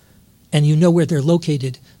them and you know where they're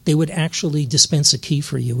located, they would actually dispense a key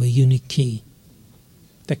for you, a unique key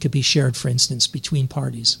that could be shared, for instance, between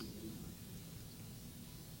parties.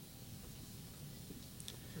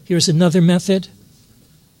 Here's another method.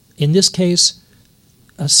 In this case,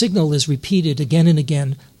 a signal is repeated again and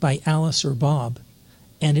again by Alice or Bob,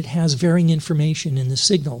 and it has varying information in the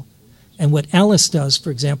signal. And what Alice does,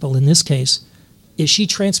 for example, in this case, is she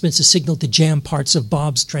transmits a signal to jam parts of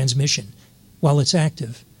Bob's transmission while it's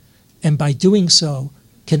active. And by doing so,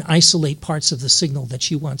 can isolate parts of the signal that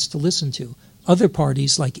she wants to listen to. Other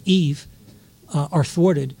parties, like Eve, are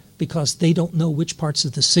thwarted because they don't know which parts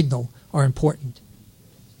of the signal are important.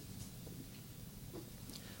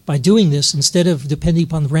 By doing this, instead of depending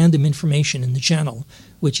upon random information in the channel,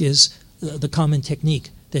 which is the common technique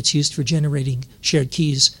that's used for generating shared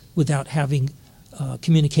keys without having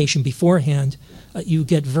communication beforehand, you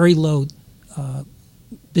get very low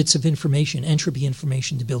bits of information, entropy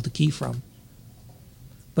information, to build a key from.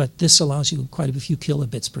 But this allows you quite a few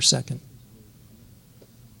kilobits per second.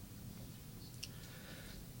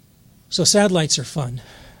 So satellites are fun.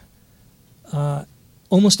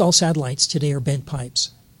 Almost all satellites today are bent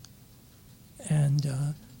pipes.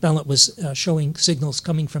 And Ballant was showing signals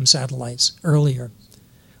coming from satellites earlier.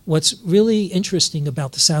 What's really interesting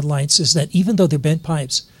about the satellites is that even though they're bent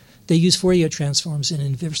pipes, they use Fourier transforms and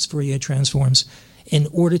inverse Fourier transforms in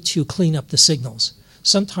order to clean up the signals.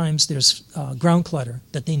 Sometimes there's ground clutter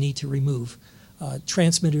that they need to remove,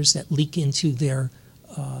 transmitters that leak into their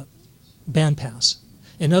bandpass.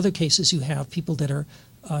 In other cases, you have people that are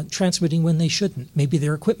transmitting when they shouldn't. Maybe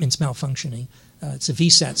their equipment's malfunctioning. It's a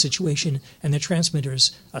VSAT situation, and the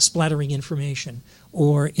transmitter's splattering information,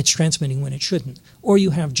 or it's transmitting when it shouldn't. Or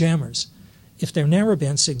you have jammers. If they're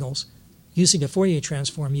narrowband signals, using a Fourier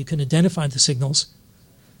transform, you can identify the signals,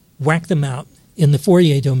 whack them out in the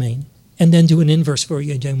Fourier domain, and then do an inverse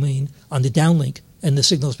Fourier domain on the downlink, and the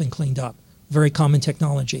signal's been cleaned up. Very common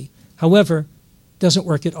technology. However, doesn't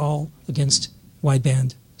work at all against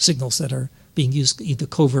wideband signals that are being used either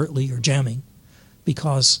covertly or jamming,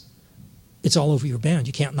 because it's all over your band.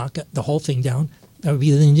 You can't knock the whole thing down. That would be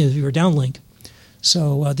the end of your downlink.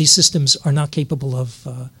 So these systems are not capable of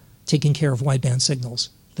taking care of wideband signals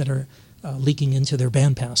that are leaking into their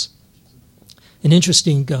bandpass. An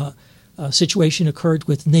interesting situation occurred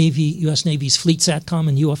with U.S. Navy's Fleet Satcom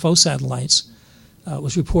and UFO satellites.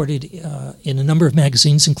 Was reported in a number of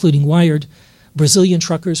magazines, including Wired. Brazilian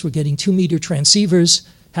truckers were getting 2-meter transceivers,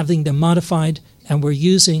 having them modified, and were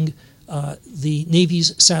using the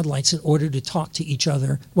Navy's satellites in order to talk to each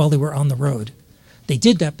other while they were on the road. They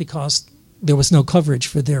did that because there was no coverage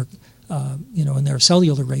for their, in their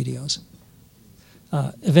cellular radios.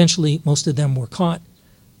 Eventually, most of them were caught.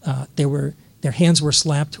 Their hands were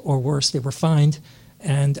slapped, or worse, they were fined.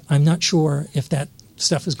 And I'm not sure if that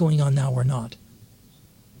stuff is going on now or not.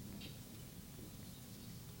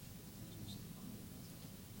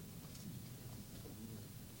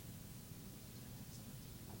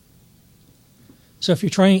 So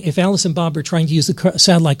if Alice and Bob are trying to use the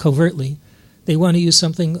satellite covertly, they want to use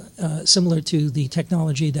something similar to the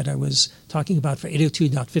technology that I was talking about for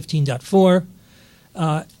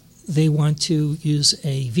 802.15.4. They want to use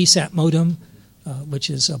a VSAT modem,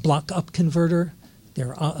 which is a block-up converter.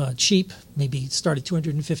 They're cheap, maybe start at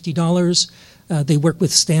 $250. They work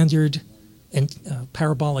with standard and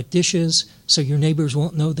parabolic dishes, so your neighbors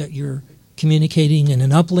won't know that you're communicating in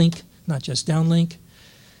an uplink, not just downlink.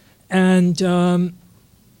 And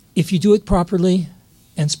if you do it properly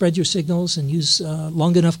and spread your signals and use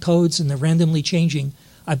long enough codes and they're randomly changing,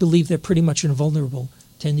 I believe they're pretty much invulnerable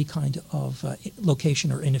to any kind of location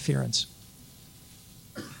or interference.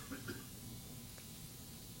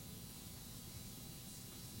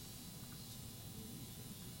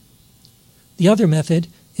 The other method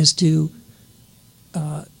is to,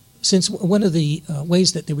 since one of the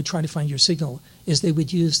ways that they would try to find your signal is they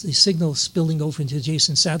would use the signal spilling over into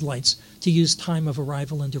adjacent satellites to use time of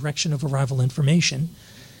arrival and direction of arrival information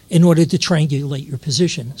in order to triangulate your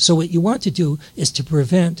position. So what you want to do is to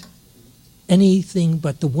prevent anything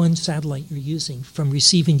but the one satellite you're using from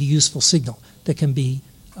receiving a useful signal that can be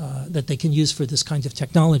that they can use for this kind of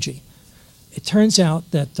technology. It turns out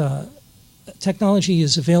that technology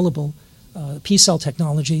is available, P-cell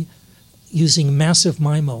technology, using massive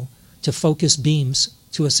MIMO to focus beams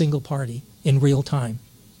to a single party in real time.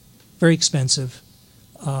 Very expensive,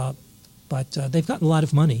 but they've gotten a lot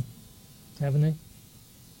of money, haven't they?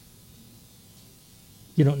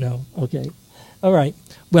 You don't know? Okay. All right.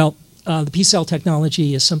 Well, the P-cell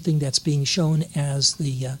technology is something that's being shown as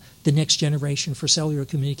the next generation for cellular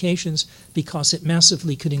communications because it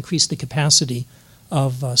massively could increase the capacity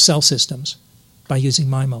of cell systems by using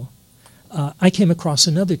MIMO. I came across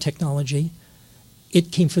another technology.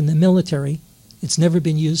 It came from the military. It's never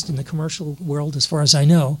been used in the commercial world as far as I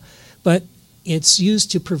know, but it's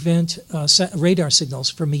used to prevent radar signals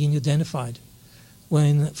from being identified.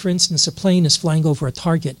 When, for instance, a plane is flying over a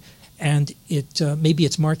target and maybe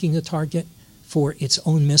it's marking the target for its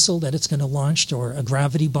own missile that it's going to launch or a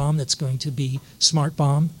gravity bomb that's going to be smart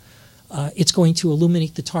bomb, it's going to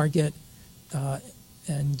illuminate the target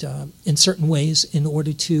and in certain ways in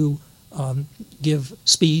order to give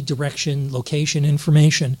speed, direction, location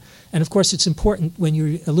information. And of course, it's important when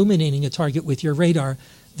you're illuminating a target with your radar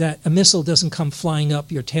that a missile doesn't come flying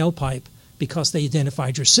up your tailpipe because they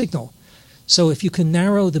identified your signal. So if you can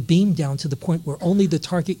narrow the beam down to the point where only the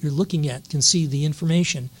target you're looking at can see the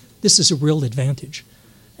information, this is a real advantage.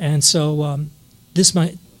 And so this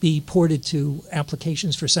might be ported to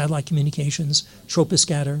applications for satellite communications,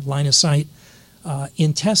 troposcatter, line of sight.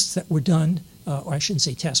 In tests that were done, or I shouldn't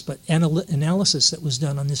say tests, but analysis that was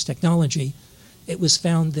done on this technology, it was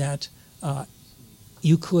found that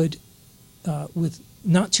you could, with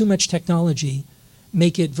not too much technology,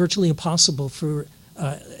 make it virtually impossible for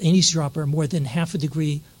an eavesdropper more than half a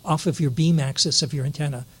degree off of your beam axis of your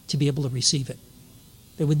antenna to be able to receive it.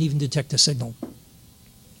 They wouldn't even detect a signal.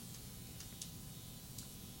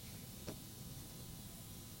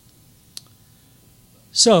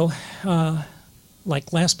 So,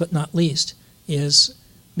 like last but not least, is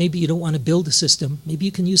maybe you don't want to build a system. Maybe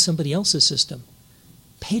you can use somebody else's system.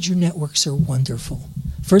 Pager networks are wonderful.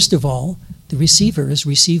 First of all, the receiver is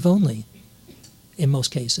receive only in most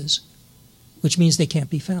cases, which means they can't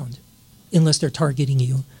be found unless they're targeting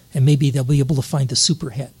you, and maybe they'll be able to find the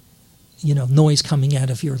superhit, noise coming out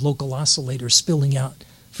of your local oscillator spilling out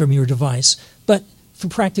from your device. But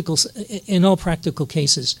in all practical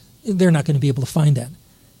cases, they're not going to be able to find that.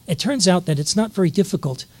 It turns out that it's not very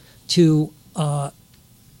difficult to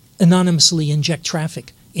anonymously inject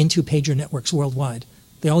traffic into pager networks worldwide.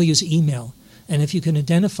 They all use email. And if you can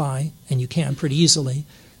identify, and you can pretty easily,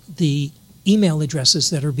 the email addresses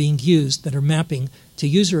that are being used, that are mapping to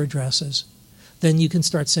user addresses, then you can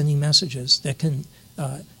start sending messages that can,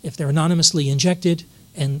 if they're anonymously injected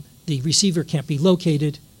and the receiver can't be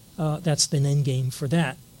located, that's the end game for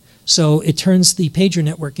that. So it turns the pager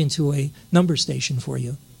network into a number station for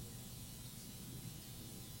you.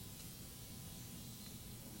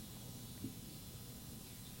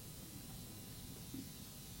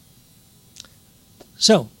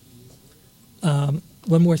 So,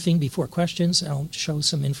 one more thing before questions. I'll show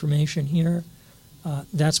some information here.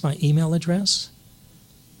 That's my email address.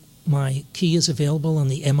 My key is available on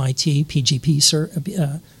the MIT PGP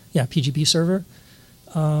server.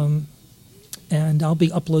 And I'll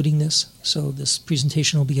be uploading this, so this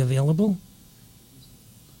presentation will be available.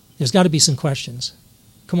 There's got to be some questions.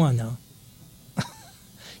 Come on now.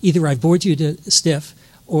 Either I've bored you to stiff,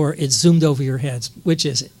 or it's zoomed over your heads. Which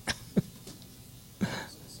is it?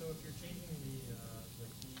 So if you're changing the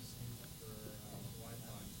keys used for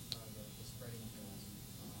Wi-Fi, the spreading keys,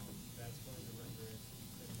 that's going to render it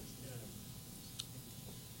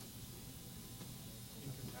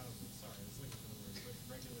incompatible. Sorry, I was looking for the word, with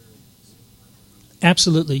regular.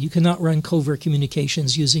 Absolutely. You cannot run covert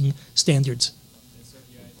communications using standards. And so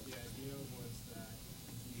the idea was that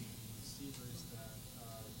the receivers that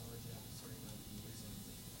large apps are going to be using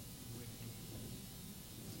would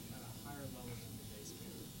be at a higher level than the base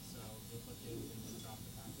band. So you'll look at and you drop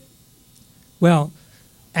the packet. Well,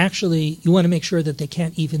 actually, you want to make sure that they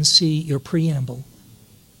can't even see your preamble.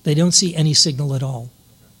 They don't see any signal at all.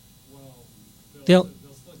 Okay. Well,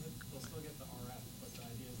 They'll still get the RF, but the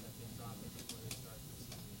idea is that they drop it before they start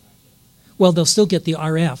receiving the packet. Well, they'll still get the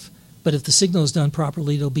RF, but if the signal is done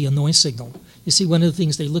properly, there'll be a noise signal. You see, one of the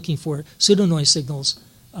things they're looking for, pseudo-noise signals,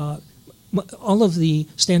 all of the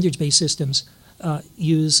standards-based systems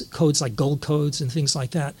use codes like gold codes and things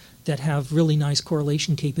like that that have really nice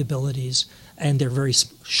correlation capabilities, and they're very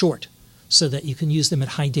short so that you can use them at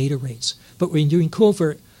high data rates. But when you're doing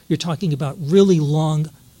covert, you're talking about really long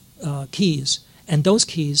keys, and those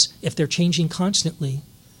keys, if they're changing constantly,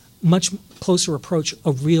 much closer approach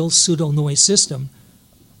a real pseudo-noise system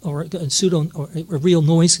or a real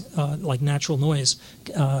noise, like natural noise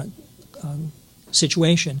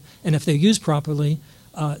situation. And if they're used properly,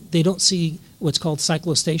 they don't see what's called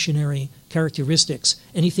cyclostationary characteristics,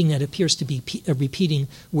 anything that appears to be repeating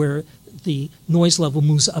where the noise level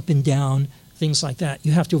moves up and down, things like that.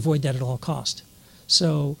 You have to avoid that at all cost.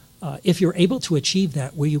 So if you're able to achieve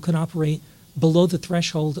that, where you can operate below the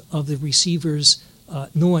threshold of the receiver's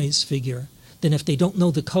noise figure, then if they don't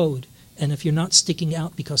know the code, and if you're not sticking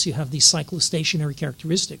out because you have these cyclostationary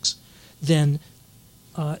characteristics, then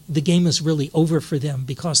the game is really over for them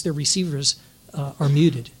because their receivers are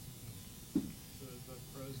muted. So the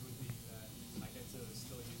pros would be that I get to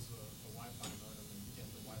still use a Wi-Fi modem and get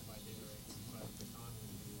the Wi-Fi data rates, but the con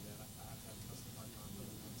would be that I have to have custom hardware on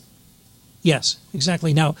both ends. Yes,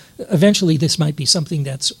 exactly. Now, eventually this might be something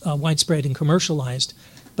that's widespread and commercialized,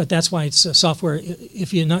 but that's why it's software.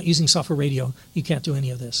 If you're not using software radio, you can't do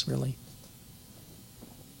any of this, really.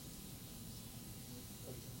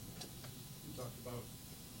 You talked about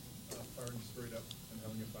firing straight up and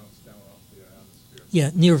having it bounce down off the atmosphere.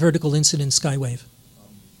 Yeah, near vertical incident skywave.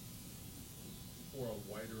 For a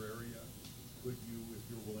wider area, could you, if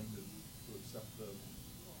you're willing to accept the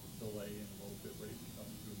delay and low bit rate, do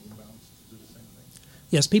a moon bounce to do the same thing?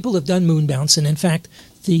 Yes, people have done moon bounce, and in fact,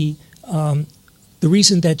 the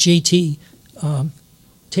reason that J.T.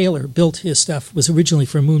 Taylor built his stuff was originally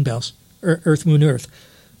for moon bounce, Earth, Moon, Earth.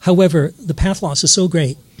 However, the path loss is so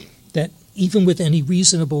great that even with any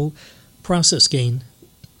reasonable process gain,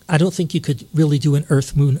 I don't think you could really do an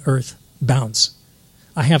Earth, Moon, Earth bounce.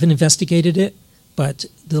 I haven't investigated it, but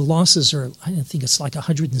the losses are, I think it's like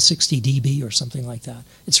 160 dB or something like that.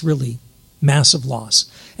 It's really massive loss.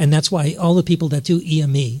 And that's why all the people that do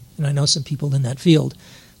EME, and I know some people in that field,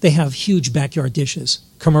 they have huge backyard dishes,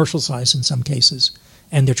 commercial size in some cases,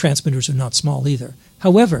 and their transmitters are not small either.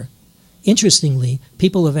 However, interestingly,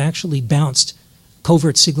 people have actually bounced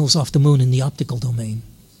covert signals off the moon in the optical domain.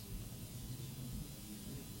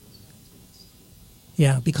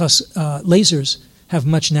 Yeah, because lasers have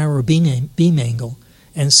much narrower beam angle,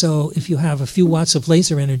 and so if you have a few watts of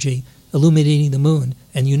laser energy illuminating the moon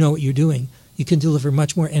and you know what you're doing, you can deliver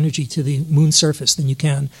much more energy to the moon surface than you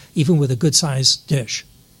can even with a good-sized dish.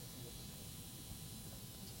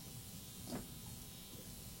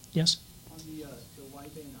 Yes? On the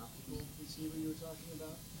wideband optical receiver you were talking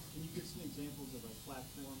about, can you give some examples of a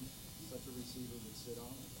platform such a receiver would sit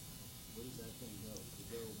on? Where does that thing go? Does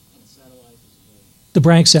it go on a satellite? Does it go... The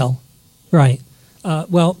Bragg cell, right.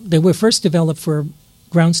 Well, they were first developed for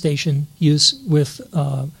ground station use with,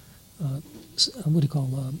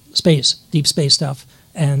 space, deep space stuff,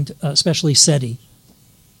 and especially SETI,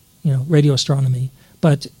 radio astronomy.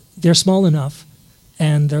 But they're small enough,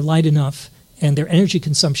 and they're light enough, and their energy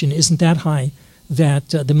consumption isn't that high that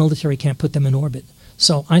the military can't put them in orbit.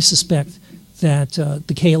 So I suspect that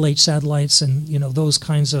the KLH satellites and those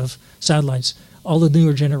kinds of satellites, all the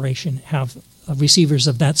newer generation have receivers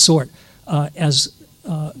of that sort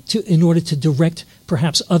in order to direct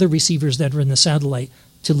perhaps other receivers that are in the satellite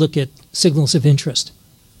to look at signals of interest.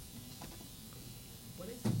 What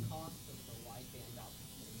is the cost of the wideband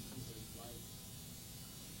optical receivers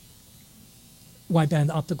like?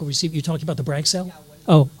 Wideband optical receiver, you're talking about the Bragg cell? Yeah, what is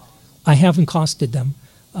Oh, the cost? I haven't costed them.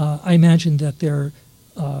 I imagine that they're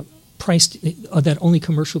priced, that only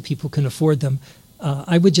commercial people can afford them.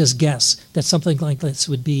 I would just guess that something like this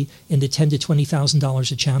would be in the $10,000 to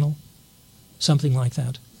 $20,000 a channel, something like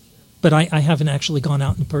that. But I haven't actually gone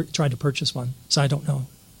out and tried to purchase one, so I don't know.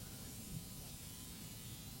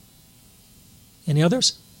 Any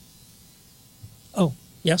others? Oh,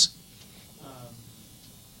 yes?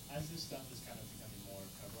 As this stuff is kind of becoming more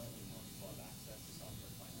prevalent and more people have access to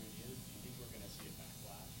software-defined radios, do you think we're going to see a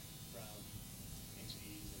backlash from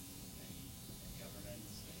entities and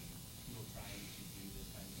governments and people trying to do this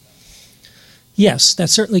kind of stuff? Yes, that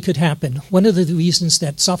certainly could happen. One of the reasons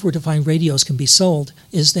that software-defined radios can be sold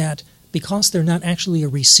is that because they're not actually a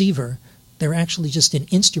receiver, they're actually just an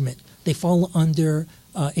instrument. They fall under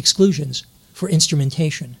exclusions for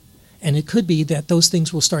instrumentation. And it could be that those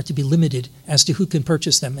things will start to be limited as to who can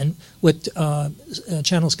purchase them and what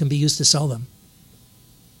channels can be used to sell them.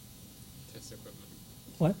 Test equipment.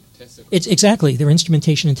 What? Test equipment. It's exactly, their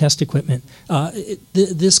instrumentation and test equipment.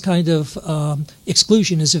 This kind of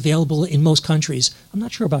exclusion is available in most countries. I'm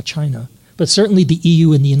not sure about China, but certainly the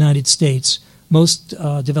EU and the United States, most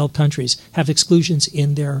developed countries, have exclusions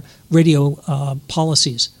in their radio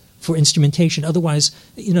policies for instrumentation. Otherwise,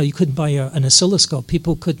 you couldn't buy an oscilloscope.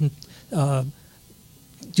 People couldn't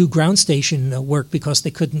do ground station work because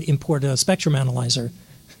they couldn't import a spectrum analyzer.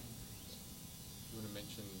 You want to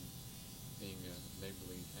mention being a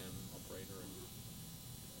neighborly ham operator and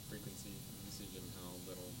frequency usage and how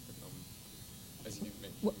that'll become, as you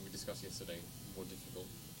mentioned, we discussed yesterday, more difficult.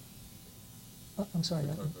 I'm sorry.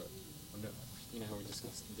 for covert. You know how we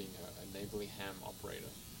discussed being a neighborly ham operator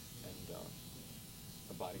and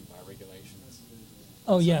abiding by regulations.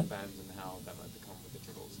 Oh, yeah. Bands and how that might become more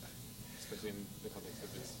difficult, especially in the context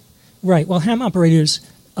of this. Right. Well, ham operators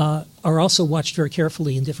are also watched very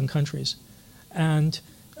carefully in different countries. And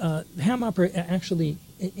ham operator actually,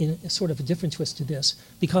 in a sort of a different twist to this,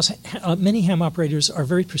 because many ham operators are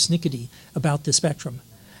very persnickety about the spectrum.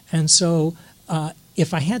 And so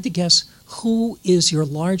if I had to guess who is your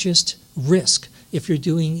largest risk if you're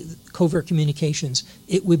doing covert communications,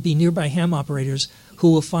 it would be nearby ham operators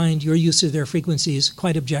who will find your use of their frequencies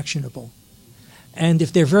quite objectionable. And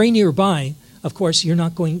if they're very nearby, of course, you're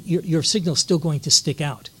not going, your signal's still going to stick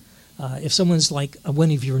out. If someone's like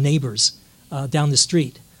one of your neighbors down the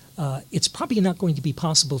street, it's probably not going to be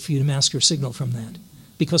possible for you to mask your signal from that,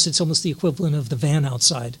 because it's almost the equivalent of the van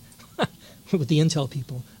outside with the Intel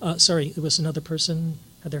people. Sorry, there was another person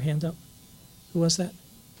had their hand up. Who was that?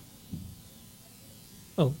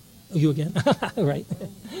 Oh, you again? Right.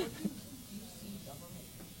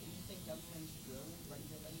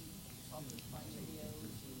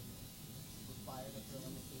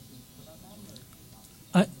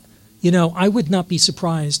 You know, I would not be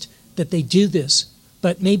surprised that they do this,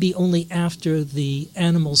 but maybe only after the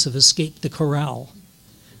animals have escaped the corral.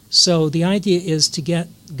 So the idea is to get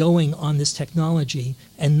going on this technology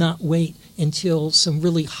and not wait until some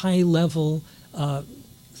really high-level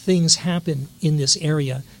things happen in this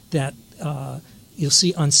area that you'll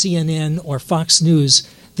see on CNN or Fox News.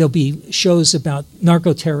 There'll be shows about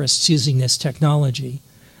narco-terrorists using this technology.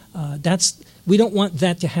 We don't want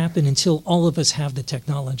that to happen until all of us have the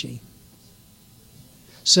technology.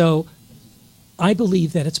 So I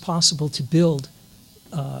believe that it's possible to build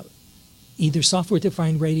either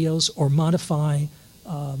software-defined radios or modify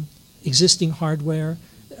existing hardware,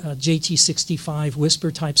 JT65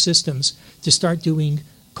 whisper-type systems, to start doing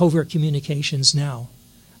covert communications now.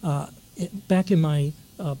 Back in my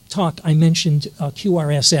talk, I mentioned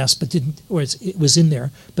QRSS, but didn't, or it was in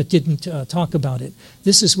there, but didn't talk about it.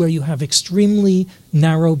 This is where you have extremely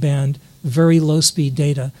narrow band, very low speed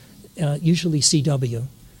data, usually CW.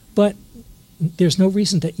 But there's no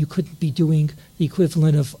reason that you couldn't be doing the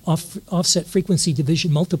equivalent of offset frequency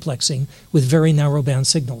division multiplexing with very narrow band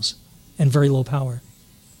signals and very low power.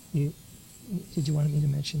 Did you want me to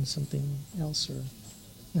mention something else, or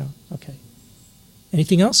no? Okay.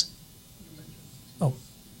 Anything else? Oh.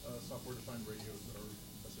 Software-defined radios are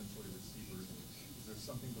essentially receivers. Is there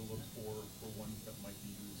something to look for ones that might be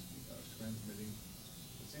used transmitting?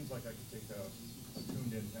 It seems like I could take a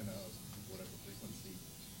tuned antenna of whatever frequency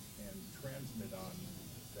and transmit on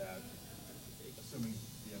that, assuming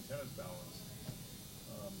the antenna's balanced.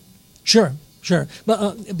 Sure. Sure.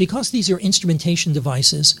 But because these are instrumentation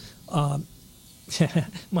devices, that's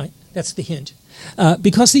the hint.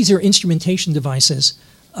 Because these are instrumentation devices,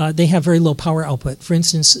 they have very low power output. For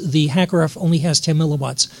instance, the HackerF only has 10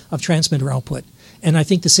 milliwatts of transmitter output. And I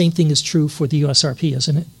think the same thing is true for the USRP,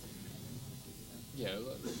 isn't it? Yeah, a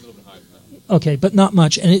little bit higher than that. Okay, but not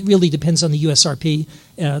much. And it really depends on the USRP,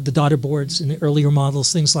 the daughter boards and the earlier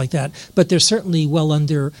models, things like that. But they're certainly well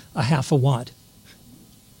under a half a watt.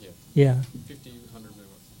 Yeah. 50, 100 milliwatts.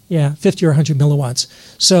 Yeah, 50 or 100 milliwatts.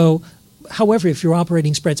 So, however, if you're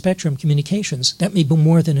operating spread spectrum communications, that may be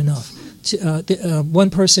more than enough. One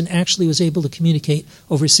person actually was able to communicate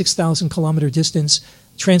over 6,000 kilometer distance,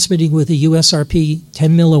 transmitting with a USRP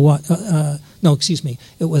 10 milliwatt,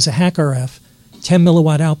 it was a HackerF, 10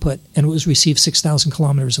 milliwatt output, and it was received 6,000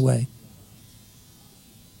 kilometers away.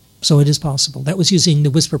 So it is possible. That was using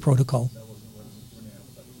the Whisper protocol.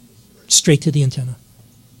 Straight to the antenna.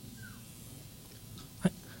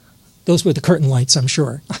 Those were the curtain lights, I'm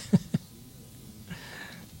sure.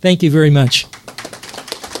 Thank you very much.